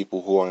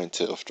 people who are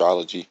into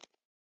astrology,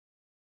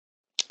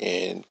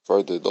 and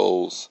further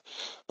those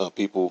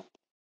people,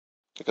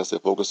 like I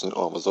said, focusing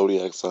on the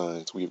zodiac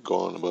signs. We've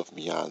gone above and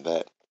beyond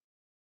that,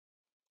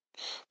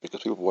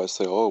 because people always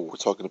say, "Oh, we're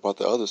talking about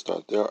the other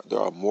stars." There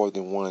are more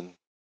than one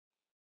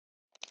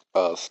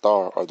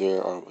star, or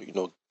there are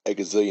a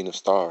gazillion of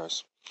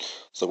stars.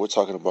 So we're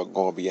talking about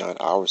going beyond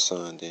our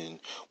sun. Then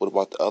what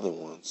about the other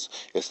ones?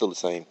 It's still the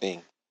same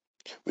thing.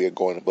 We are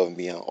going above and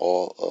beyond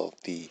all of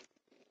the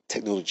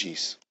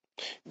technologies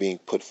being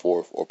put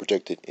forth or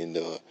projected in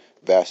the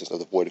vastness of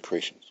the void of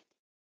creations.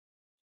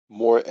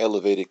 More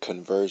elevated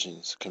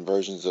conversions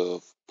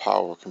of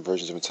power,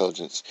 conversions of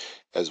intelligence,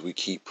 as we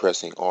keep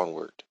pressing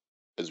onward,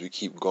 as we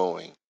keep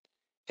going,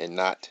 and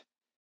not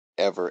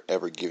ever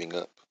giving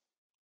up.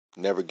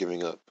 Never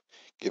giving up.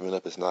 Giving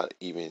up is not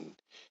even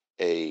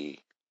a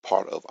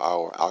part of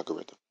our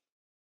algorithm.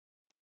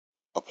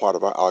 A part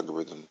of our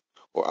algorithm,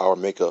 or our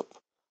makeup,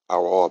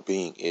 our all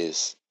being,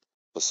 is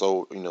the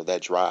soul,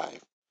 that drive.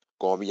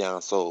 Going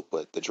beyond soul,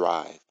 but the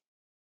drive.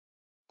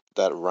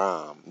 That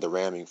the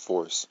ramming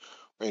force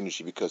or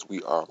energy, because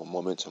we are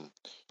momentum.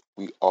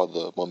 We are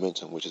the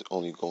momentum, which is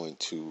only going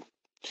to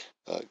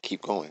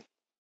keep going.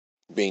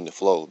 Being the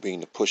flow, being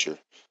the pusher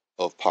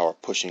of power,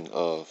 pushing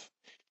of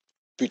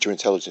future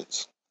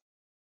intelligence.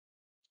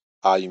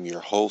 I am your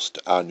host,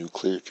 our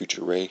nuclear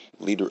future ray,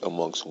 leader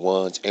amongst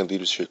ones and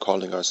leaders here,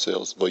 calling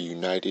ourselves the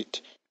United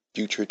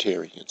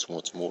Futuritarians.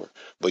 Once more,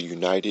 the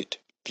United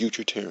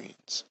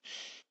Futuritarians.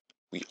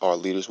 We are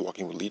leaders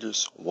walking with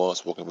leaders,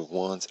 ones walking with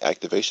ones,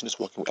 activationists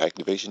walking with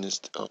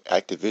activationists,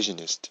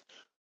 activisionists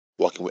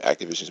walking with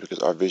activisionists, because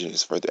our vision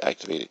is further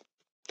activated.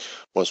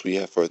 Once we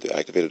have further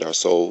activated our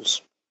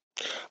souls,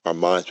 our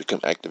minds become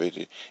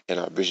activated, and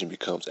our vision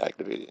becomes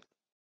activated.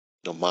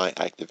 Mind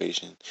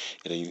activation,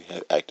 and then you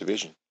have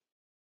activision.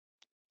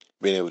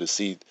 Being able to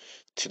see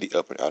to the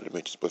upper and outer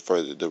dimensions, but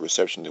further the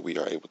reception that we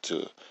are able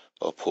to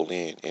pull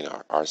in and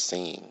are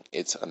seeing,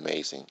 it's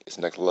amazing. It's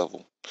next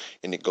level,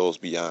 and it goes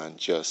beyond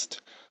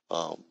just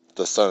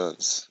the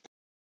suns.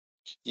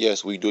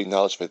 Yes, we do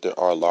acknowledge that there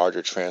are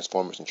larger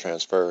transformers and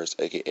transfers,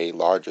 aka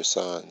larger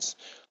suns,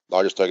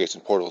 larger stargates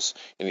and portals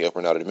in the upper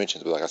and outer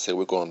dimensions. But like I said,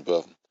 we're going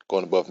above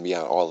and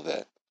beyond all of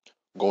that,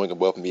 going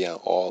above and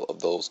beyond all of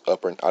those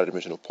upper and outer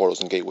dimensional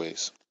portals and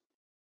gateways.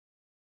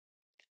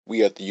 We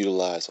have to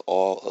utilize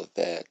all of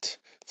that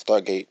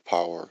Stargate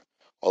power,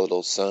 all of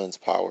those suns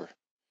power,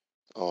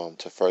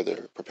 to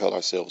further propel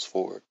ourselves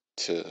forward,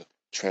 to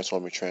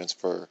transform and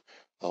transfer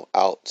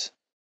out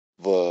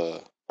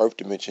the earth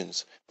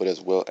dimensions, but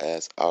as well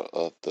as out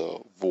of the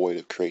void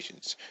of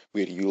creations.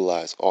 We had to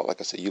utilize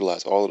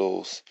utilize all of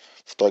those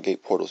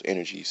Stargate portals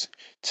energies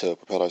to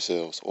propel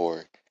ourselves,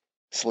 or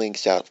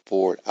slingshot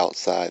forward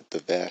outside the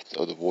vast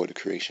of the void of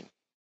creation.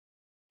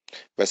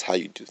 That's how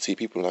you do. See,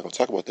 people are not going to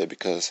talk about that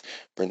because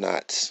we're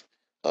not,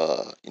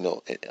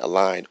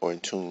 aligned or in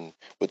tune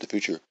with the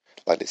future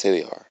like they say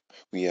they are.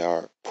 We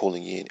are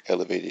pulling in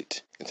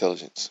elevated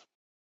intelligence,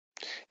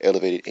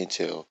 elevated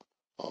intel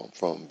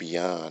from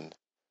beyond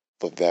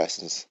the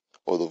vastness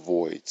or the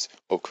voids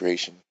of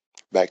creation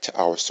back to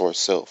our source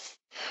self.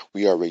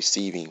 We are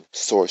receiving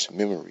source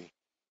memory.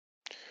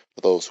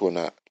 For those who are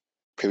not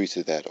privy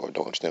to that or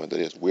don't understand what that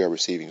is, we are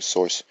receiving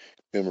source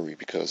memory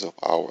because of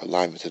our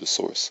alignment to the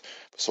source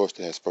that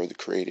has further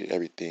created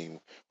everything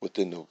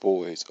within the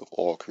voids of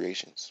all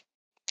creations,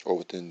 or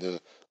within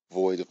the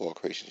void of all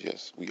creations.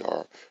 Yes, we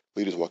are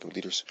leaders walking with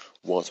leaders,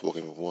 ones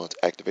walking with ones,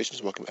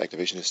 activationists walking with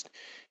activationists,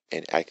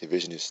 and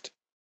activisionists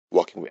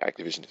walking with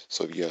activisionists.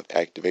 So you have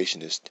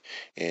activationist,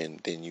 and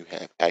then you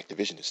have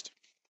activisionist.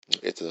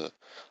 It's a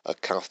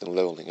constant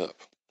leveling up.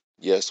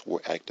 Yes, we're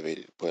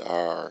activated, but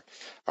our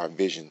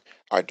vision,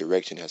 our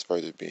direction has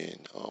further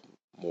been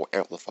more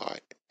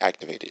amplified,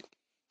 activated.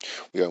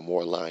 We are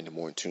more aligned and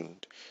more in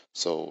tuned.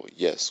 So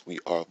yes, we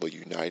are the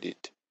United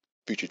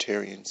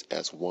Futuritarians,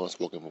 as ones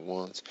walking with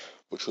ones.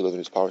 We're true living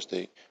in this power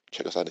state.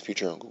 Check us out in the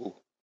future on Google,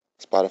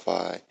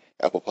 Spotify,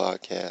 Apple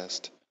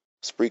Podcast,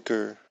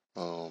 Spreaker,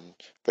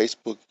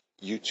 Facebook,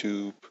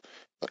 YouTube,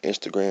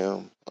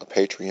 Instagram,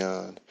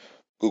 Patreon,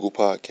 Google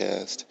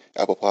Podcast,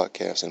 Apple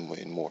Podcast,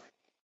 and more.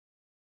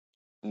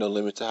 No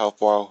limit to how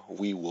far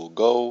we will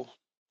go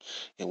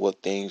and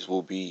what things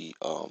will be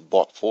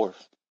brought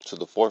forth to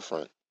the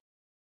forefront.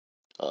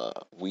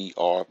 We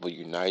are the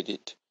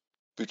United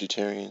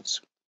Futuritarians.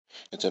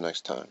 Until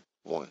next time,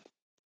 one.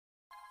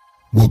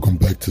 Welcome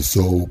back to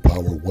Soul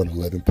Power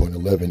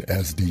 111.11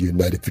 as the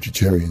United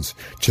Futuritarians.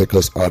 Check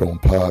us out on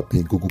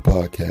Podbean, Google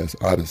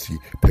Podcasts, Odyssey,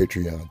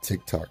 Patreon,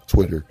 TikTok,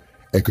 Twitter,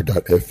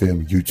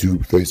 Anchor.fm,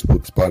 YouTube,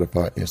 Facebook,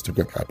 Spotify,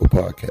 Instagram, Apple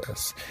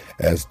Podcasts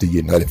as the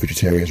United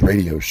Futuritarians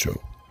radio show,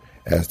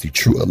 as the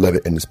true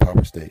 11 in this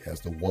power state,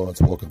 as the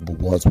ones walking with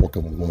ones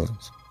walking with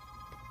ones.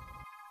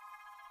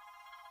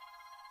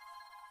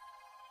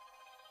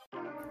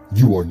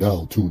 You are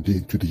now tuned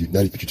in to the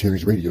United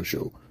Futuritarians radio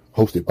show,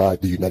 hosted by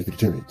the United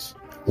Futuritarians.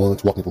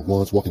 Ones walking for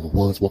ones, walking for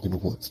ones, walking for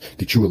ones.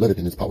 The true 11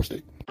 in this power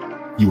state.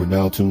 You are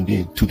now tuned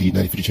in to the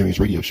United Futuritarians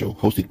radio show,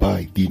 hosted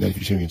by the United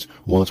Futuritarians.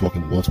 Ones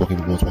walking for ones, walking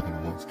for ones, walking for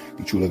ones.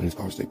 The true 11 in this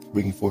power state,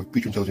 bringing forth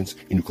future intelligence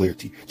and new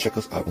clarity. Check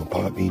us out on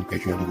Podbean,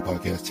 Patreon, Google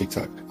Podcasts,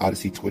 TikTok,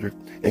 Odyssey, Twitter,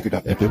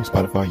 Anchor.fm,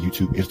 Spotify,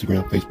 YouTube,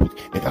 Instagram, Facebook,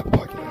 and Apple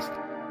Podcasts.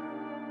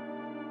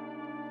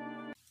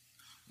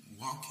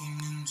 Walking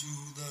into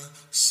the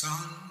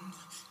sun.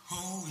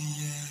 Oh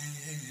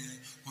yeah,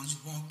 one's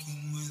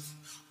walking with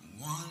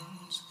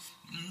ones,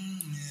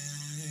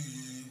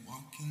 yeah,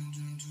 walking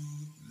into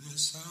the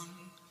sun.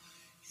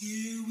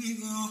 Here we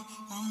go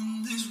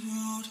on this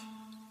road,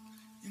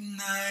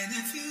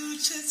 United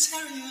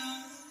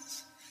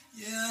Futuritarians,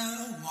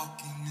 yeah,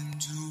 walking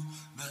into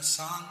the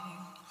sun.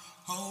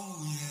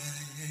 Oh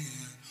yeah,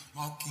 yeah,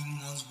 walking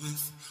ones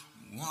with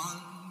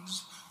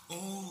ones.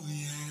 Oh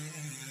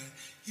yeah,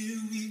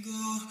 here we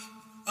go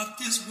up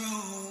this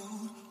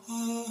road.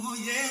 Oh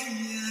yeah,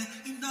 yeah,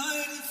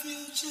 United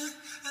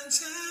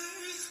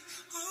Futuritarians.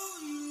 Oh,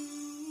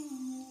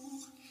 you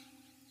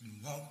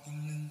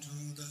walking into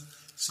the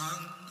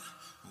sun.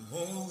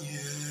 Oh yeah,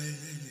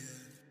 yeah,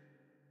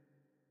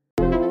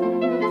 yeah.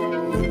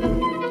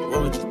 What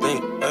would you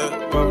think?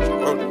 What would you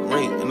roll the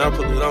ring? And I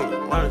put it on the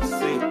line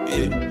scene.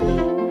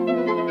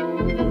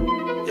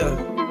 Yeah.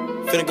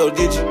 Finna go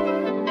digi.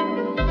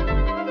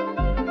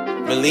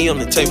 Lee on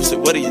the table said,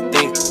 what do you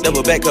think?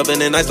 Double back up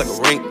and then nice like a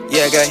ring.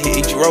 Yeah, I got hit,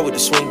 each roll with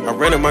the swing. I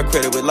ran on my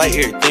credit with like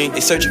everything.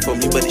 They searching for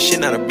me, but the shit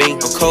not a bean.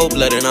 I'm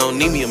cold-blooded, I don't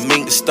need me a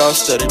mink. The star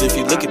studded if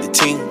you look at the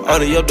team.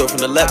 Order your door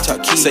from the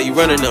laptop key. Say you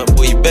running up,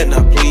 boy, you bet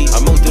not please.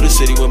 I moved through the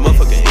city with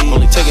motherfucking E.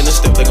 Only taking a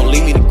step, they gon'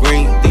 leave me the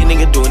green. These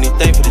niggas do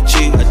anything for the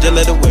cheese. I just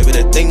let it away, but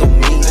that thing on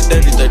me. That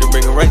dirty,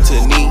 bring it right to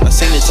the knee. I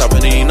seen the top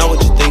and they ain't know what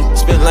you think.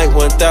 Spent like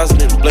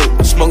 1,000 in the blade.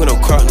 Smoking no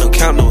car, no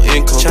count, no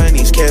income.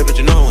 Chinese cabbage,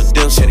 you know I want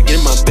them. Had to get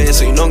in my bed,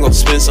 so you know I'm gon'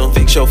 spend some.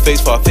 Fix your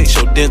face for I fix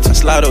your dent. I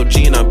slide OG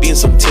and I be in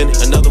some tenant.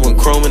 Another one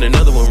chrome and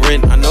another one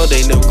rent. I know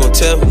they never gon'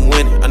 tell who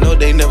winning. I know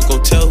they never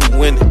gon' tell who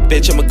winning.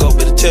 Bitch, I'ma go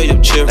better tell your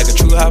chill. Like a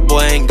true hot boy,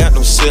 I ain't got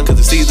no ceiling. Cause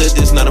it's either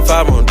this 9 to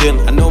 5 or I'm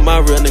dealing. I know my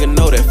real nigga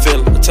know that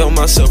feeling. I tell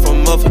myself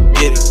I'm up,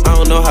 forget it. I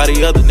don't know how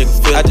the other nigga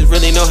feel. I just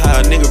really know how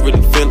a nigga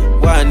really feelin'.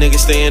 Why a nigga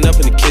staying up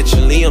in the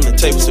kitchen? Lee on the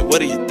table said, what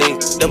do you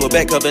think? Double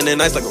back up and then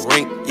nice like a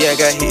ring. Yeah, I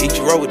got hit, each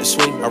roll with the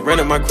swing. I ran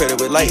up my credit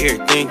with like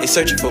everything. They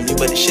searching for me,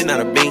 but the shit not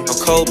a bean. I'm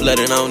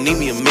cold-blooded, I don't need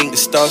me a mink. The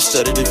star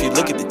studded if you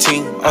look at the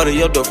team. Order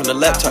your door from the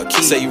laptop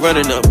key. Say you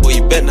running up, boy,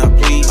 you bet not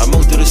please. I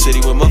moved through the city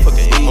with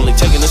motherfucking E. Only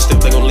taking a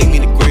step, they gon' leave me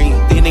the green.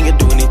 These niggas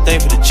do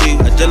anything for the cheese.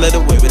 I just let it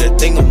away, but that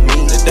thing on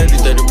me. That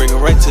dirty, bring it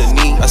right to the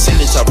knee. I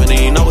seen the top and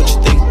they ain't know what you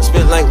think.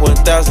 Spent like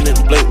 1,000 in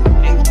the blade.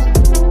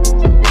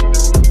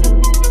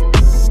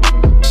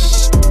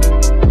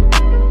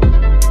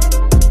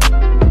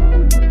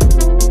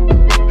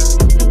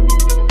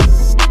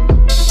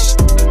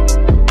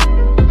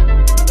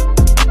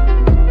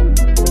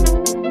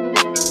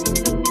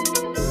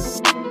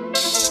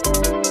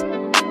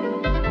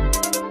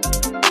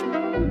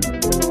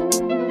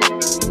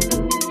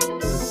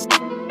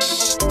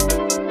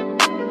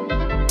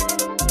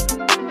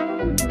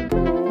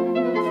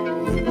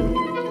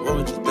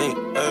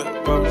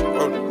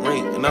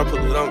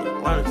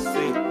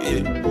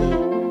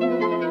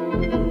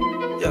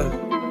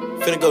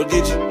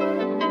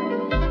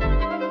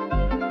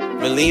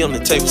 On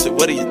the table said,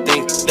 what do you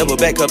think? Double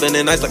back up and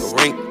then nice like a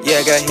ring.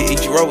 Yeah, I got hit,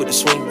 each roll with the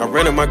swing. I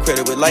ran on my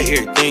credit with like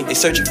everything. They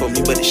searching for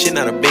me, but the shit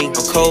not a bean.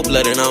 I'm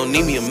cold-blooded, I don't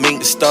need me a mink.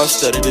 The star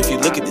studded if you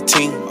look at the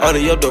team. Order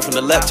your door from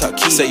the laptop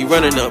key. Say you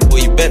running up,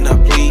 boy, you bet not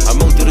please. I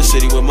moved through the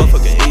city with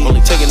motherfucking E.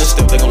 Only taking a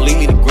step, they gon'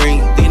 leave me the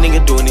green. These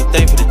niggas do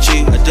anything for the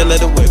cheese. I just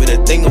let it away, but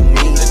that thing on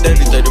me. That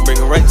dirty, bring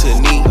it right to the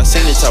knee. I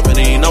seen the top and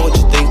they ain't know what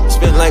you think.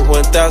 Spent like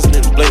 1,000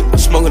 in the blade.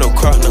 Smoking no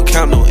car, no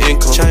count, no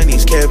income.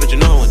 Chinese cabbage, you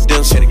know I want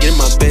them. Had to get in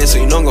my bed, so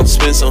you know I'm gon'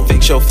 spend some. Fix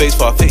fix your face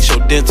before I fix your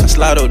dent. I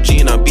slide OG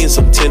and I'm being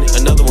some tenant.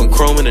 Another one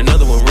chrome and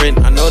another one rent.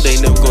 I know they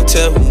never gon'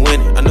 tell who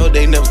winning. I know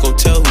they never gon'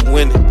 tell who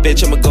winning.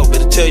 Bitch, I'ma go,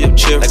 better tell your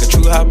chill. Like a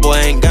true hot boy,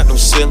 I ain't got no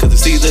ceiling. Cause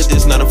it's either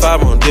this 9 to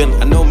 5 or I'm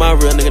dealing. I know my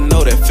real nigga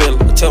know that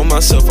feeling. I tell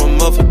myself I'm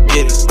up,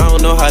 forget it. I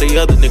don't know how the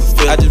other nigga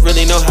feel. I just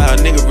really know how a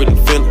nigga really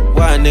feelin'.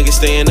 Why a nigga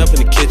staying up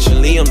in the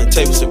kitchen? Lee on the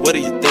table, said, what do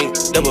you think?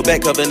 Double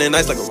back up and then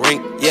nice like a ring.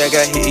 Yeah, I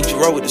got hit, each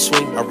roll with a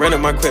swing. I ran up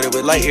my credit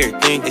with like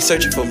everything. They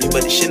searching for me,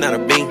 but this shit not a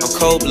bean. I'm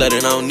cold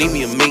blooded, I don't need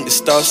me a mink. The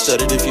star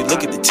studded if you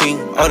look at the team.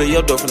 Order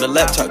your door from the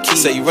laptop key.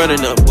 Say you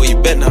running up, boy, you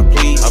bet not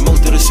please. I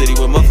moved through the city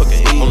with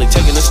motherfucking heat. Only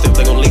taking a step,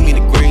 they gon' leave me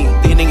the green.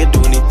 These niggas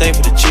do anything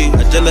for the cheap.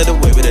 I just let her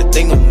wave with that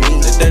thing on me.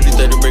 The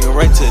dirty bring her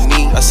right to the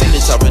knee. I seen the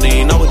top and then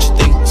you know what you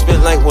think.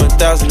 Spent like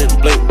 1,000 in the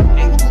blink.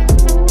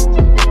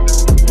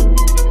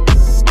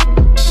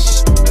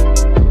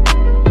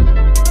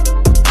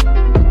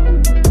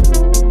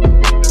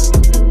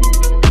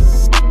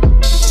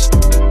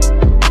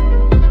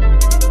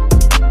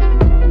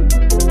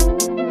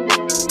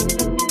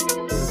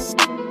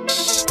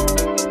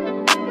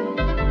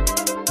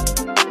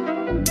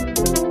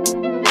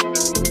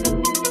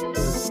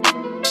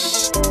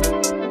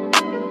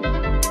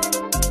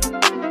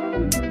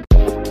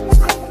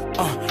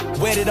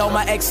 All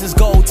my exes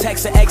go,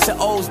 text and X and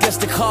O's. Guess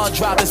the call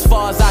drop as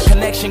far as our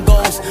connection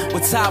goes.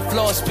 With top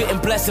floors, spitting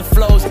blessed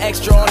flows.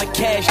 Extra on the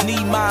cash,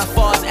 need mine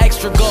far as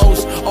extra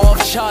goes.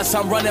 Off charts,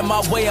 I'm running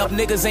my way up.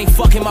 Niggas ain't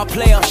fucking my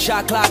play up.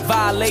 Shot clock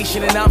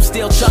violation and I'm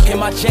still chucking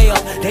my J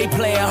up. They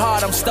playing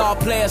hard, I'm star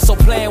player. So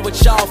playing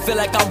with y'all, feel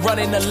like I'm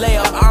running the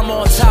layup. I'm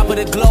on top of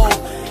the globe.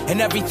 And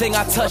everything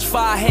I touch,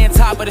 fire hand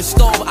top of the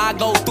stove. I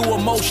go through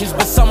emotions,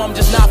 but some I'm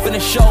just not finna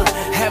show.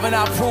 Haven't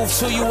I proved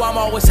to you I'm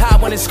always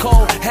hot when it's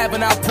cold?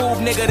 Haven't I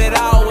proved, nigga, that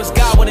I always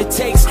got what it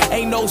takes?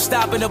 Ain't no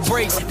stopping the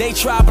brakes. They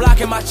try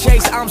blocking my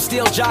chase, I'm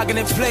still jogging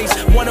in place.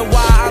 Wonder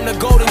why I'm the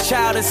golden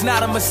child, it's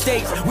not a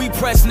mistake. We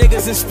press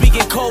niggas and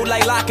speaking code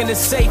like locking the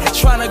safe.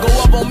 Trying to go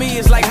up on me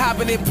is like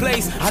hopping in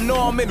place. I know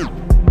I'm in it,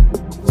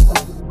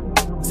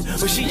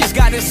 but she just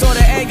got this sort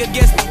of anger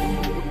against me.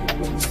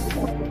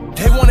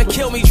 They wanna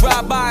kill me,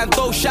 drive by and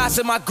throw shots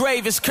at my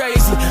grave, it's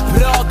crazy.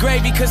 But all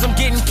gravy cause I'm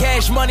getting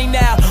cash money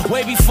now.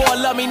 Way before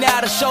Love Me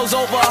Now, the show's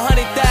over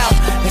 100,000.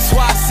 That's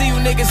why I see you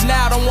niggas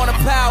now, don't wanna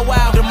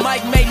powwow. The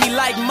mic made me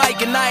like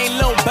Mike and I ain't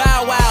Lil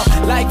Bow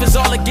Wow. Life is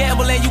all a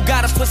gamble and you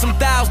gotta put some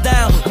thousands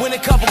down. Win a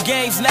couple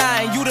games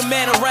now and you the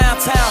man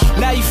around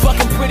town. Now you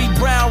fucking pretty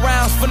brown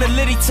rounds from the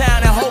Liddy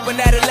town. And hoping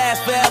that it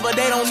lasts forever,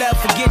 they don't ever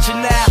forget you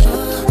now.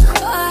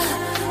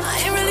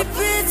 I ain't really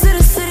been to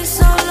the city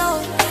so long.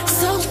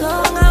 So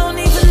long, I don't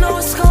even know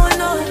what's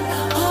going on.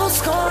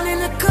 Hoes gone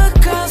and the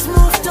good girls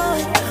moved on.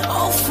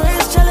 Old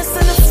friends jealous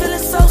and the feeling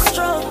so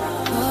strong.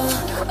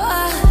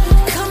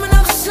 Coming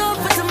up short,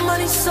 but the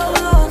money's so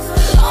long.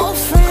 Old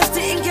friends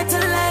didn't get to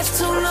last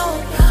too long.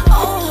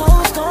 Old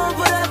hoes gone,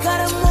 but I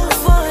gotta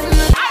move on.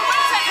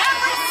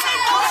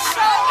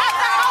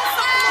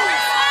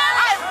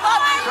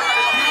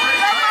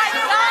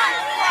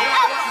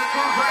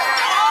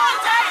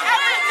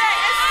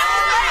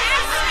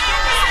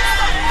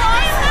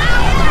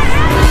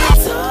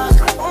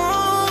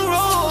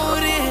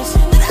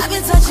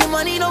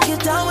 Money don't get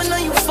down when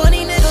you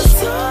funny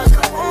niggas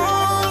talk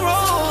on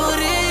road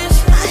is.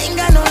 I ain't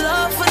got no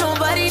love for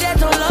nobody that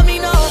don't love me,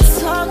 no.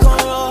 Talk on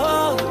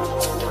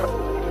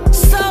road.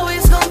 It's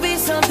always gonna be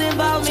something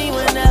about me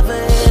whenever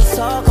it's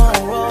talk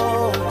on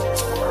road.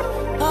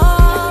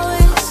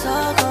 Always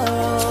talk on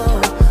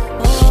road.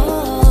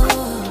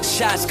 Oh.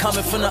 Shots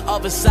coming from the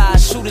other side.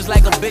 Shooters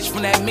like a bitch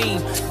from that meme.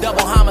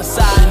 Double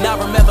homicide. And I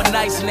remember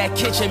nights in that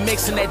kitchen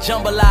mixing that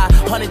jambalaya.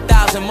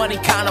 100,000 money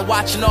kinda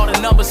watching all the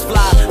numbers fly.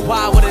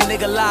 Why would a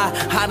nigga lie?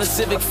 Honda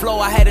Civic flow,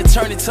 I had to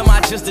turn it to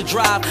my just to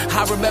drive.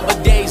 I remember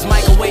days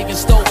microwaving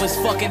stovers,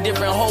 fucking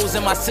different hoes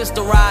in my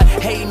sister ride.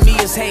 Hating me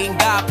is hating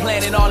God,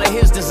 planning all of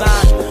his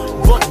design.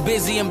 Book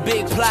busy and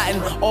big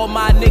plotting. All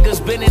my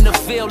niggas been in the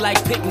field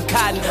like picking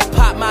cotton.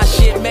 Pop my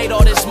shit, made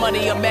all this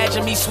money.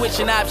 Imagine me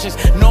switching options,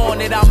 knowing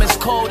that I'm as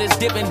cold as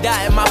Dippin'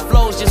 Dottin'. My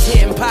flows just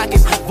hitting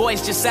pockets,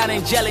 voice just sound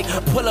angelic.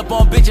 Pull up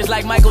on bitches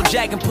like Michael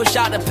Jackson, push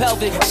out the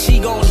pelvic. She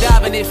gon'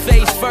 dive in it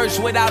face first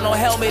without no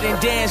helmet,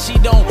 and then she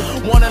don't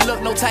wanna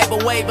look no type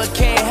of way, but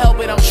can't help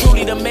it. I'm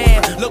truly the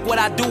man. Look what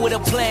I do with a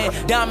plan.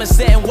 Diamonds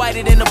setting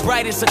whiter than the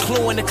brightest, a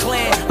clue in the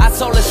clan. I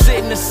told her sit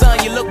in the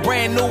sun, you look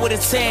brand new with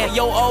a tan.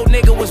 Yo, old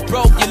nigga was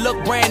broke, you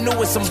look brand new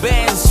with some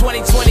bands. It's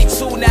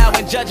 2022 now,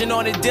 and judging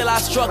on the deal I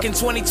struck in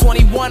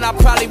 2021, I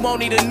probably won't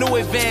need a new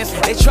advance.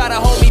 They try to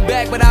hold me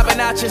back, but I've been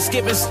out here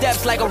skipping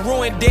steps like a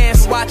ruined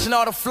dance. Watching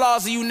all the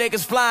flaws of you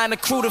niggas flying the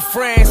crew to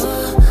France.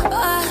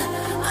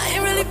 I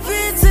ain't really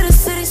been to the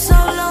city so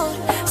long.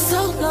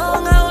 So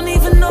long, I don't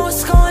even know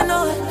what's going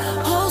on.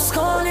 Hoes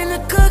gone and the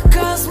good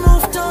girls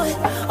moved on.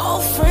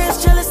 Old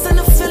friends jealous and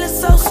the feeling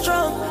so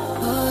strong.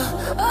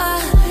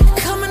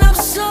 Coming up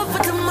short,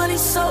 but the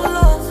money's so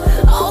long.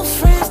 Old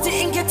friends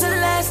didn't get to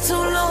last too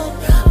long.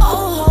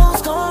 Old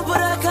hoes gone,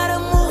 but I gotta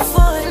move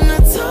on. And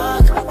the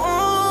talk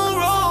on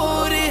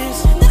road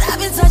is that I've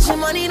been touching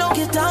money, don't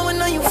get down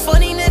when you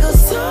funny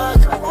niggas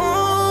talk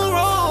on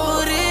road.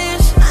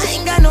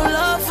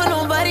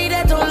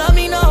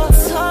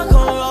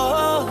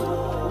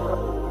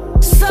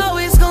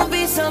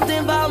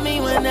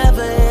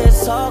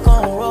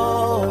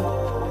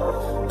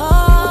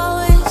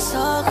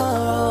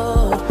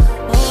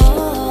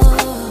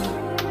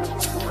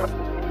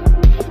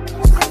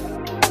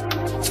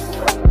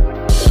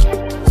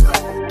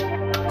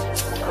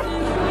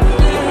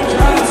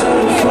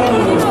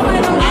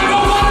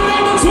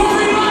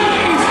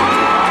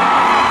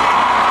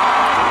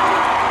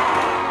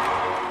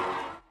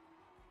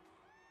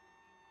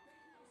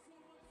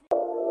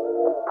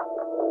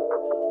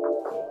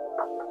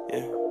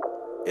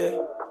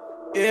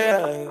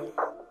 Yeah.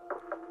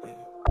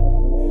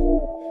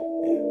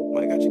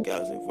 Mike got your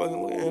guys ain't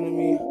fucking with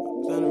enemy.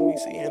 Enemy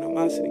see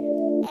animosity.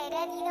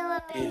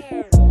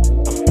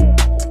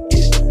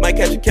 Might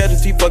catch a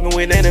casualty fucking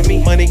with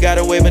enemy. Money got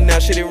away, but now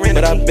shit it random.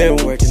 But I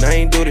been working, I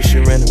ain't do this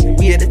shit randomly.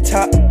 We at the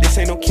top, this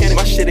ain't no cannon.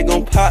 My shit it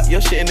gon' pop,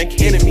 your shit in the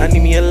cannon. I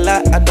need me a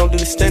lot, I don't do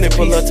the standing.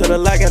 Pull up to the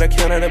lot, gotta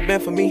count out a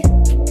bend for me.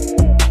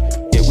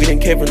 Yeah, we done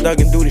came from Doug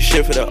and do this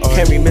shit for the art.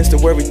 Can't miss the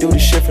word, we do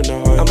this shit from the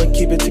heart. I'ma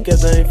keep it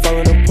together, ain't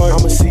falling apart.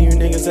 I'ma see you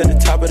niggas at the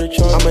top of the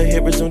chart. I'ma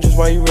hit resume just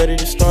while you ready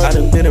to start. I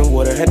done been in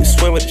water, had to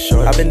swim with the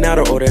shark. I been out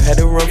of order, had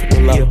to run from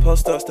the law. Yeah,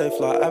 post up, stay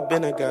fly, I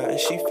been a guy, and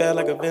she fat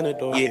like a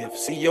Venador. Yeah,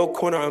 see your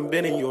corner, I'm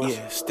been in yours.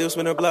 Yeah, still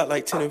spin her block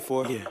like 10 and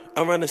 4. Yeah,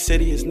 I'm around the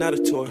city, it's not a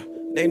tour.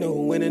 They know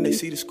who winning, they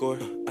see the score.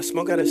 I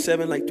smoke out of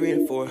 7 like 3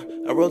 and 4.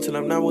 I roll till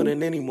I'm not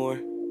winning anymore.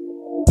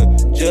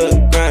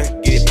 Jug,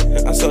 grind, get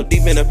it. I'm so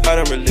deep in the pot,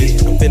 I'm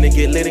released. I'm finna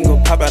get lit and go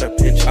pop out a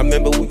pinch. I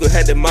remember we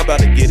had the mop out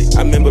to get it.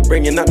 I remember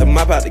bringing out the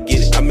mop out to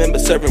get it. I remember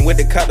serving with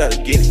the cop out to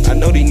get it. I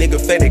know these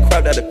niggas fake, they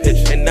cropped out the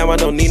pitch. And now I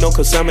don't need no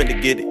consignment to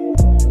get it.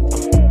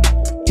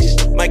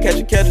 Might catch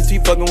a casualty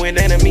fucking with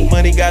enemy.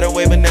 Money got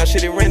away, but now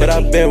shit it random. But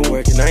I been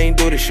working, I ain't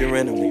do this shit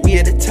randomly. We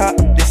at the top,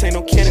 this ain't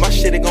no cannon. My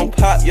shit it gon'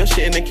 pop, your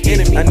shit in the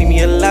cannon. I need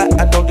me a lot,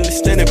 I don't do the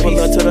standing. Pull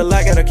up to the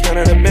lot, gotta count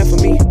out a bend for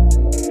me.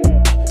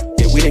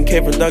 We done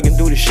came from Doug and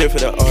do this shit for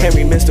the art. Can't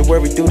miss the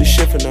word, we do this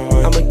shit from the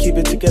heart. I'ma keep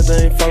it together,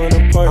 ain't falling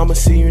apart. I'ma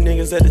see you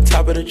niggas at the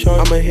top of the chart.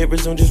 I'ma hit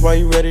resume just while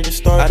you ready to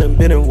start. I done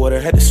been in water,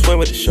 had to swim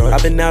with the shark. I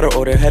been out of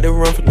order, had to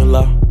run from the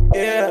law.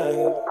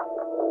 Yeah.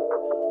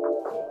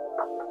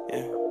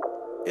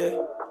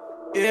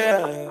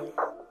 Yeah.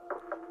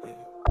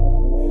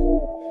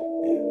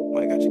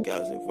 Mike got your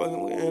guys ain't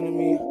fucking with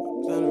enemy.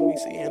 Enemy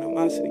see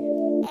animosity.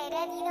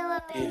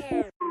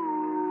 Yeah.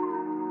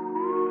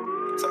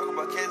 Talk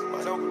about kids,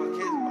 talk about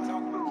kids,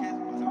 talk about kids,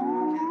 talk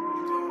about kids.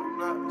 You doing the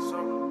block, it's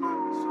on the block,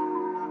 it's on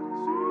the block,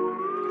 it's on the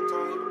block. You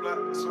doing the block,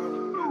 it's on the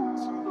block,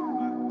 it's on the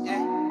block.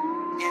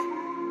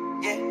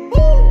 Yeah.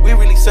 We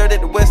really served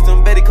at the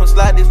Western. Betty come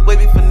slide this way,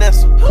 we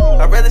finesse them.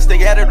 I'd rather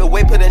stay out of the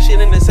way, put that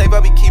shit in the safe, I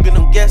be keeping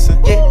them guessing.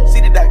 Yeah,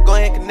 see the dot, go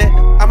ahead and connect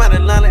them. I'm out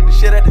of line like the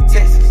shit out of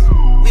Texas.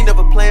 We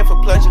never playing for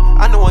pleasure.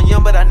 I know I'm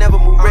young, but I never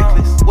move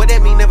reckless. What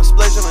that mean, never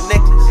splurge on a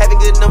necklace. Having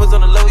good numbers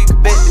on the low, you can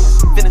bet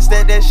this. Finna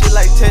stack that shit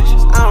like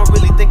Tetris. I don't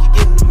really think you're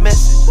getting the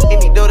message.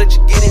 Any dough that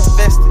you get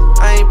invested.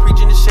 I ain't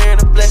preaching to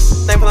sharing a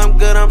blessing. Thankful I'm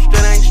good, I'm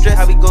straight, I ain't stressed.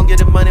 How we gon' get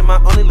the money, my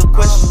only little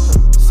question.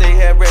 Say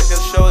had rap,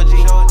 gotta show a G.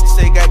 You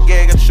say got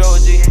gag, gotta show a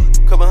G.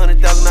 Couple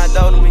 $100,000 not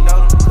low to me.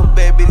 Couple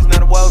bad bitches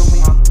not a woe to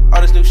me. All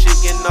this new shit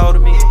getting old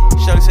to me.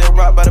 Shorty said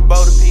rock by the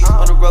boulder piece.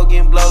 On the road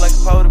getting blow like a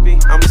pole to be.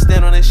 I'ma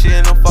stand on that shit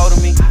and don't fold to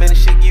me. Man, this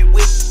shit get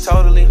weak,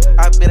 totally.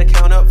 I better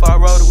count up before I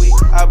roll the week.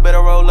 I better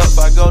roll up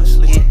before I go to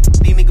sleep.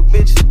 These nigga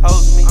bitches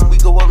hoes me. We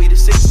go up, we the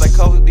six like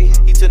Kobe B.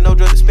 He took no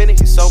drugs to spend it,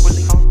 he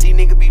soberly. These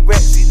nigga be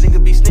rats, these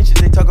nigga be snitches.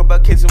 They talk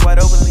about kissing white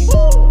openly.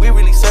 We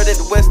really served at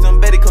the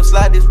Western. Betty come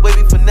slide this way,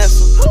 we finesse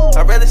them.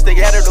 I'd rather stay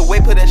out of the way,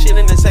 put that shit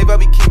in the safe, I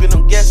be keeping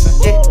them guessing.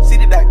 Yeah, see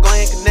the dot, go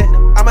ahead and connect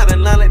them. I'm out of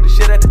line like the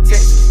shit out of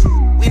Texas.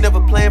 We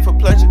never playing for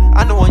pleasure.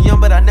 I know I'm young,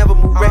 but I never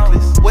move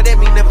reckless. What that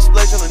mean, never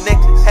splurge on a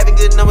necklace. Having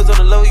good numbers on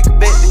the low, you can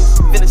bet this.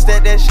 Finna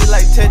stack that shit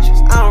like Tetris.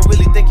 I don't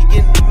really think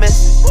you're getting the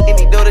message.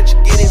 Any dough that you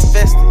get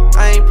invested.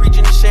 I ain't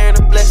preaching to sharing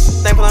a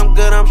blessing. Thankful I'm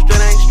good, I'm straight,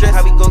 I ain't stressed.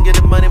 How we gon' get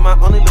the money, my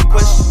only little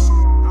question.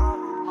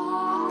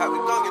 How we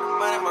gon' get the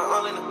money, my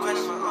only little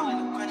question.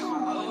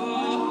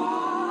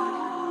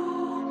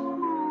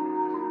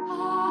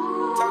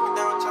 Talking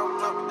down, chopping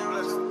up,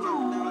 let's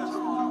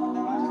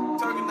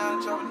talking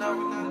down, chopping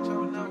up,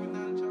 chopping up.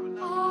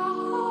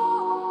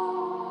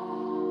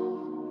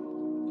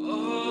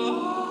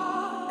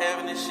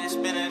 Having this shit,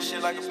 spinning this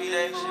shit like a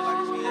B-Day, shit like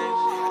a B-Day.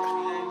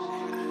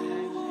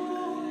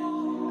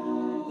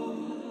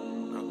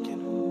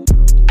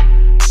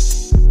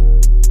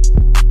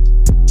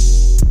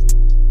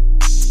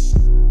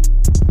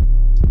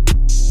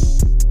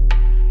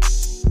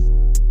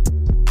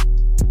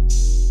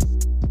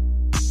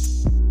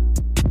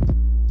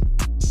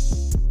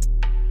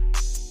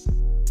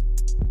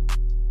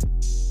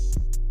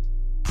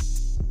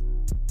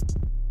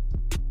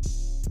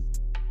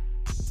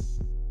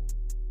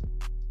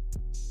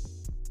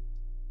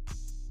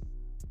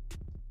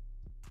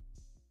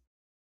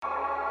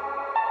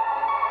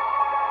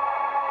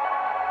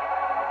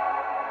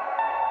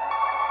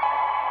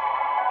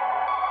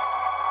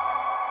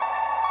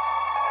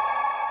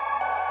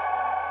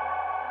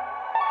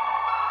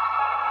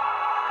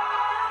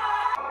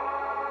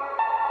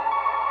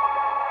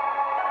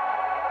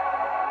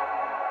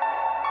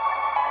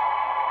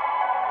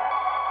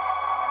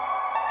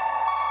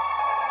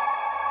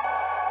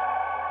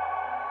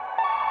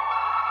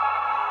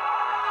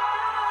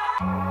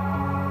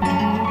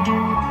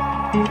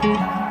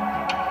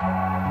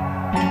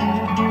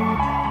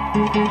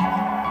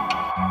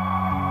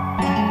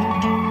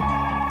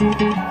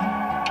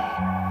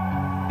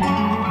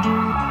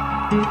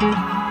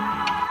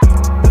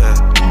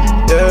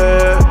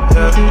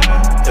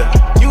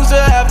 Used to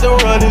have to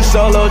run it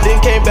solo, then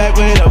came back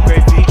with a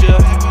great feature.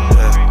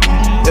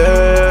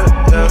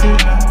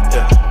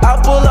 I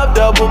pull up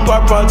double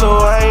park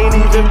pronto, I ain't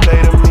even pay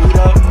to meet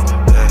up.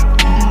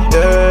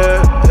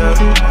 Yeah.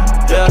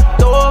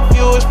 Throw a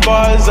few as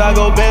far as I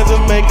go, bands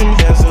and make a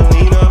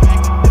gasolina.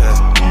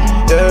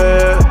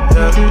 Yeah.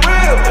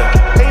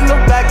 Ain't no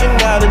backing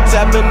out of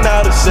tapping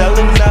out of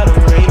selling out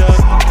arena.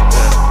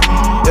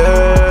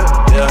 Yeah.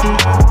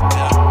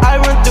 I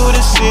run through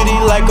the city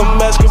like a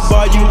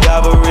Escobar, you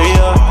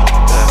Davaria.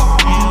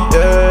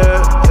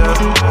 Yeah.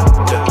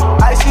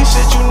 I see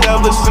shit you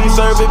never seen,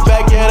 serve it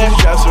back, yeah, that's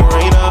Trap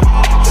Serena.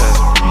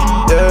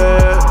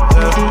 Yeah.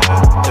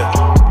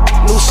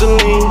 New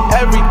Celine,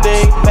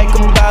 everything, make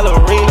a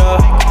ballerina.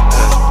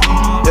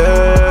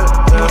 Yeah.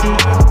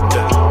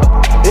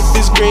 If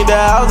it's green, the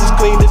house is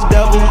clean, the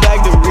devil back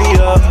to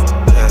re-up.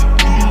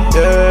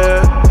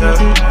 Yeah.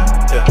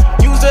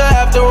 Used to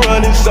have to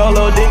run it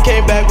solo, then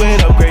came back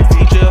with upgrade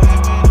feature.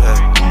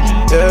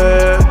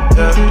 Yeah.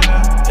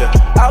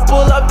 I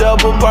pull up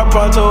double park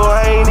pronto,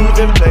 I ain't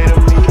even pay to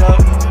meet up.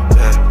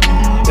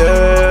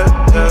 Yeah.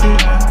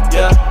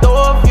 Throw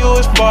a few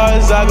as far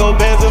as I go,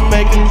 bands and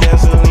make a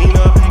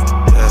gasolina.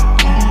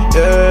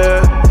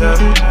 Yeah.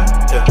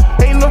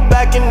 Ain't no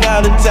backing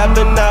out of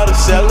tapping out of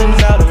selling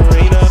out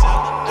arena.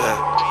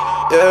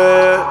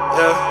 Yeah.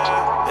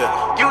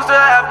 Used to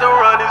have to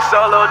run it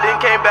solo, then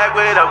came back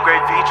with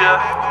upgrade feature.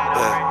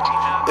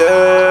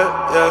 Yeah.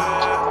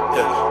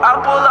 I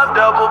pull up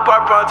double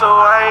park pronto,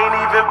 I ain't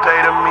even pay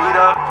to meet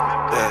up.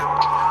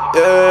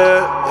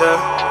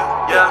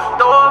 Yeah.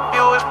 Throw a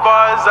few as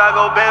far as I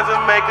go, bands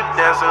and make a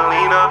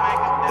gasolina.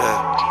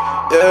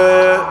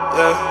 Yeah.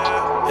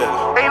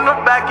 Ain't no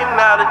backing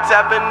out of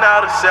tapping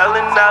out of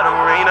selling out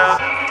arena.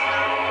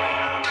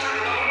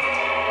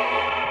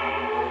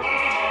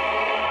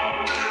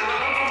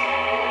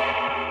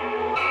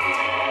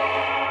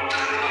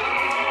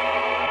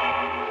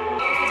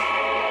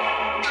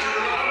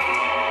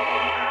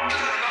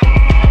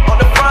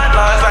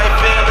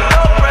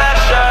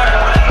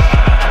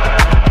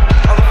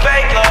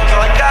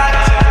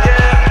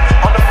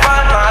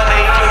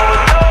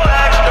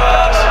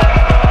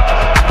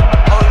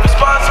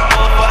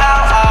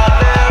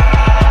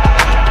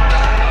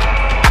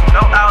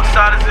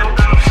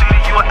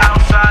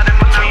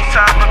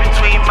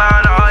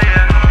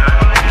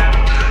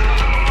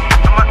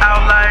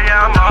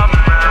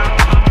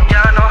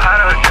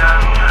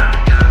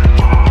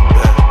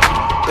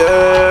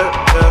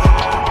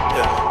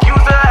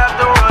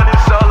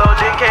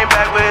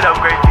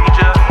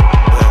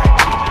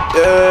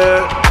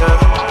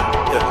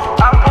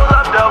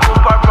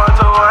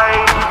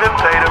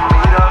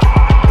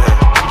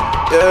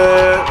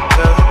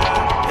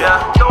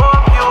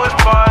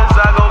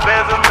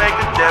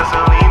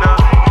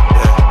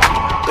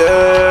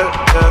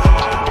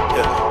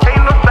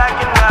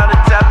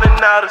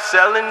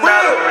 Selling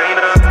out arena.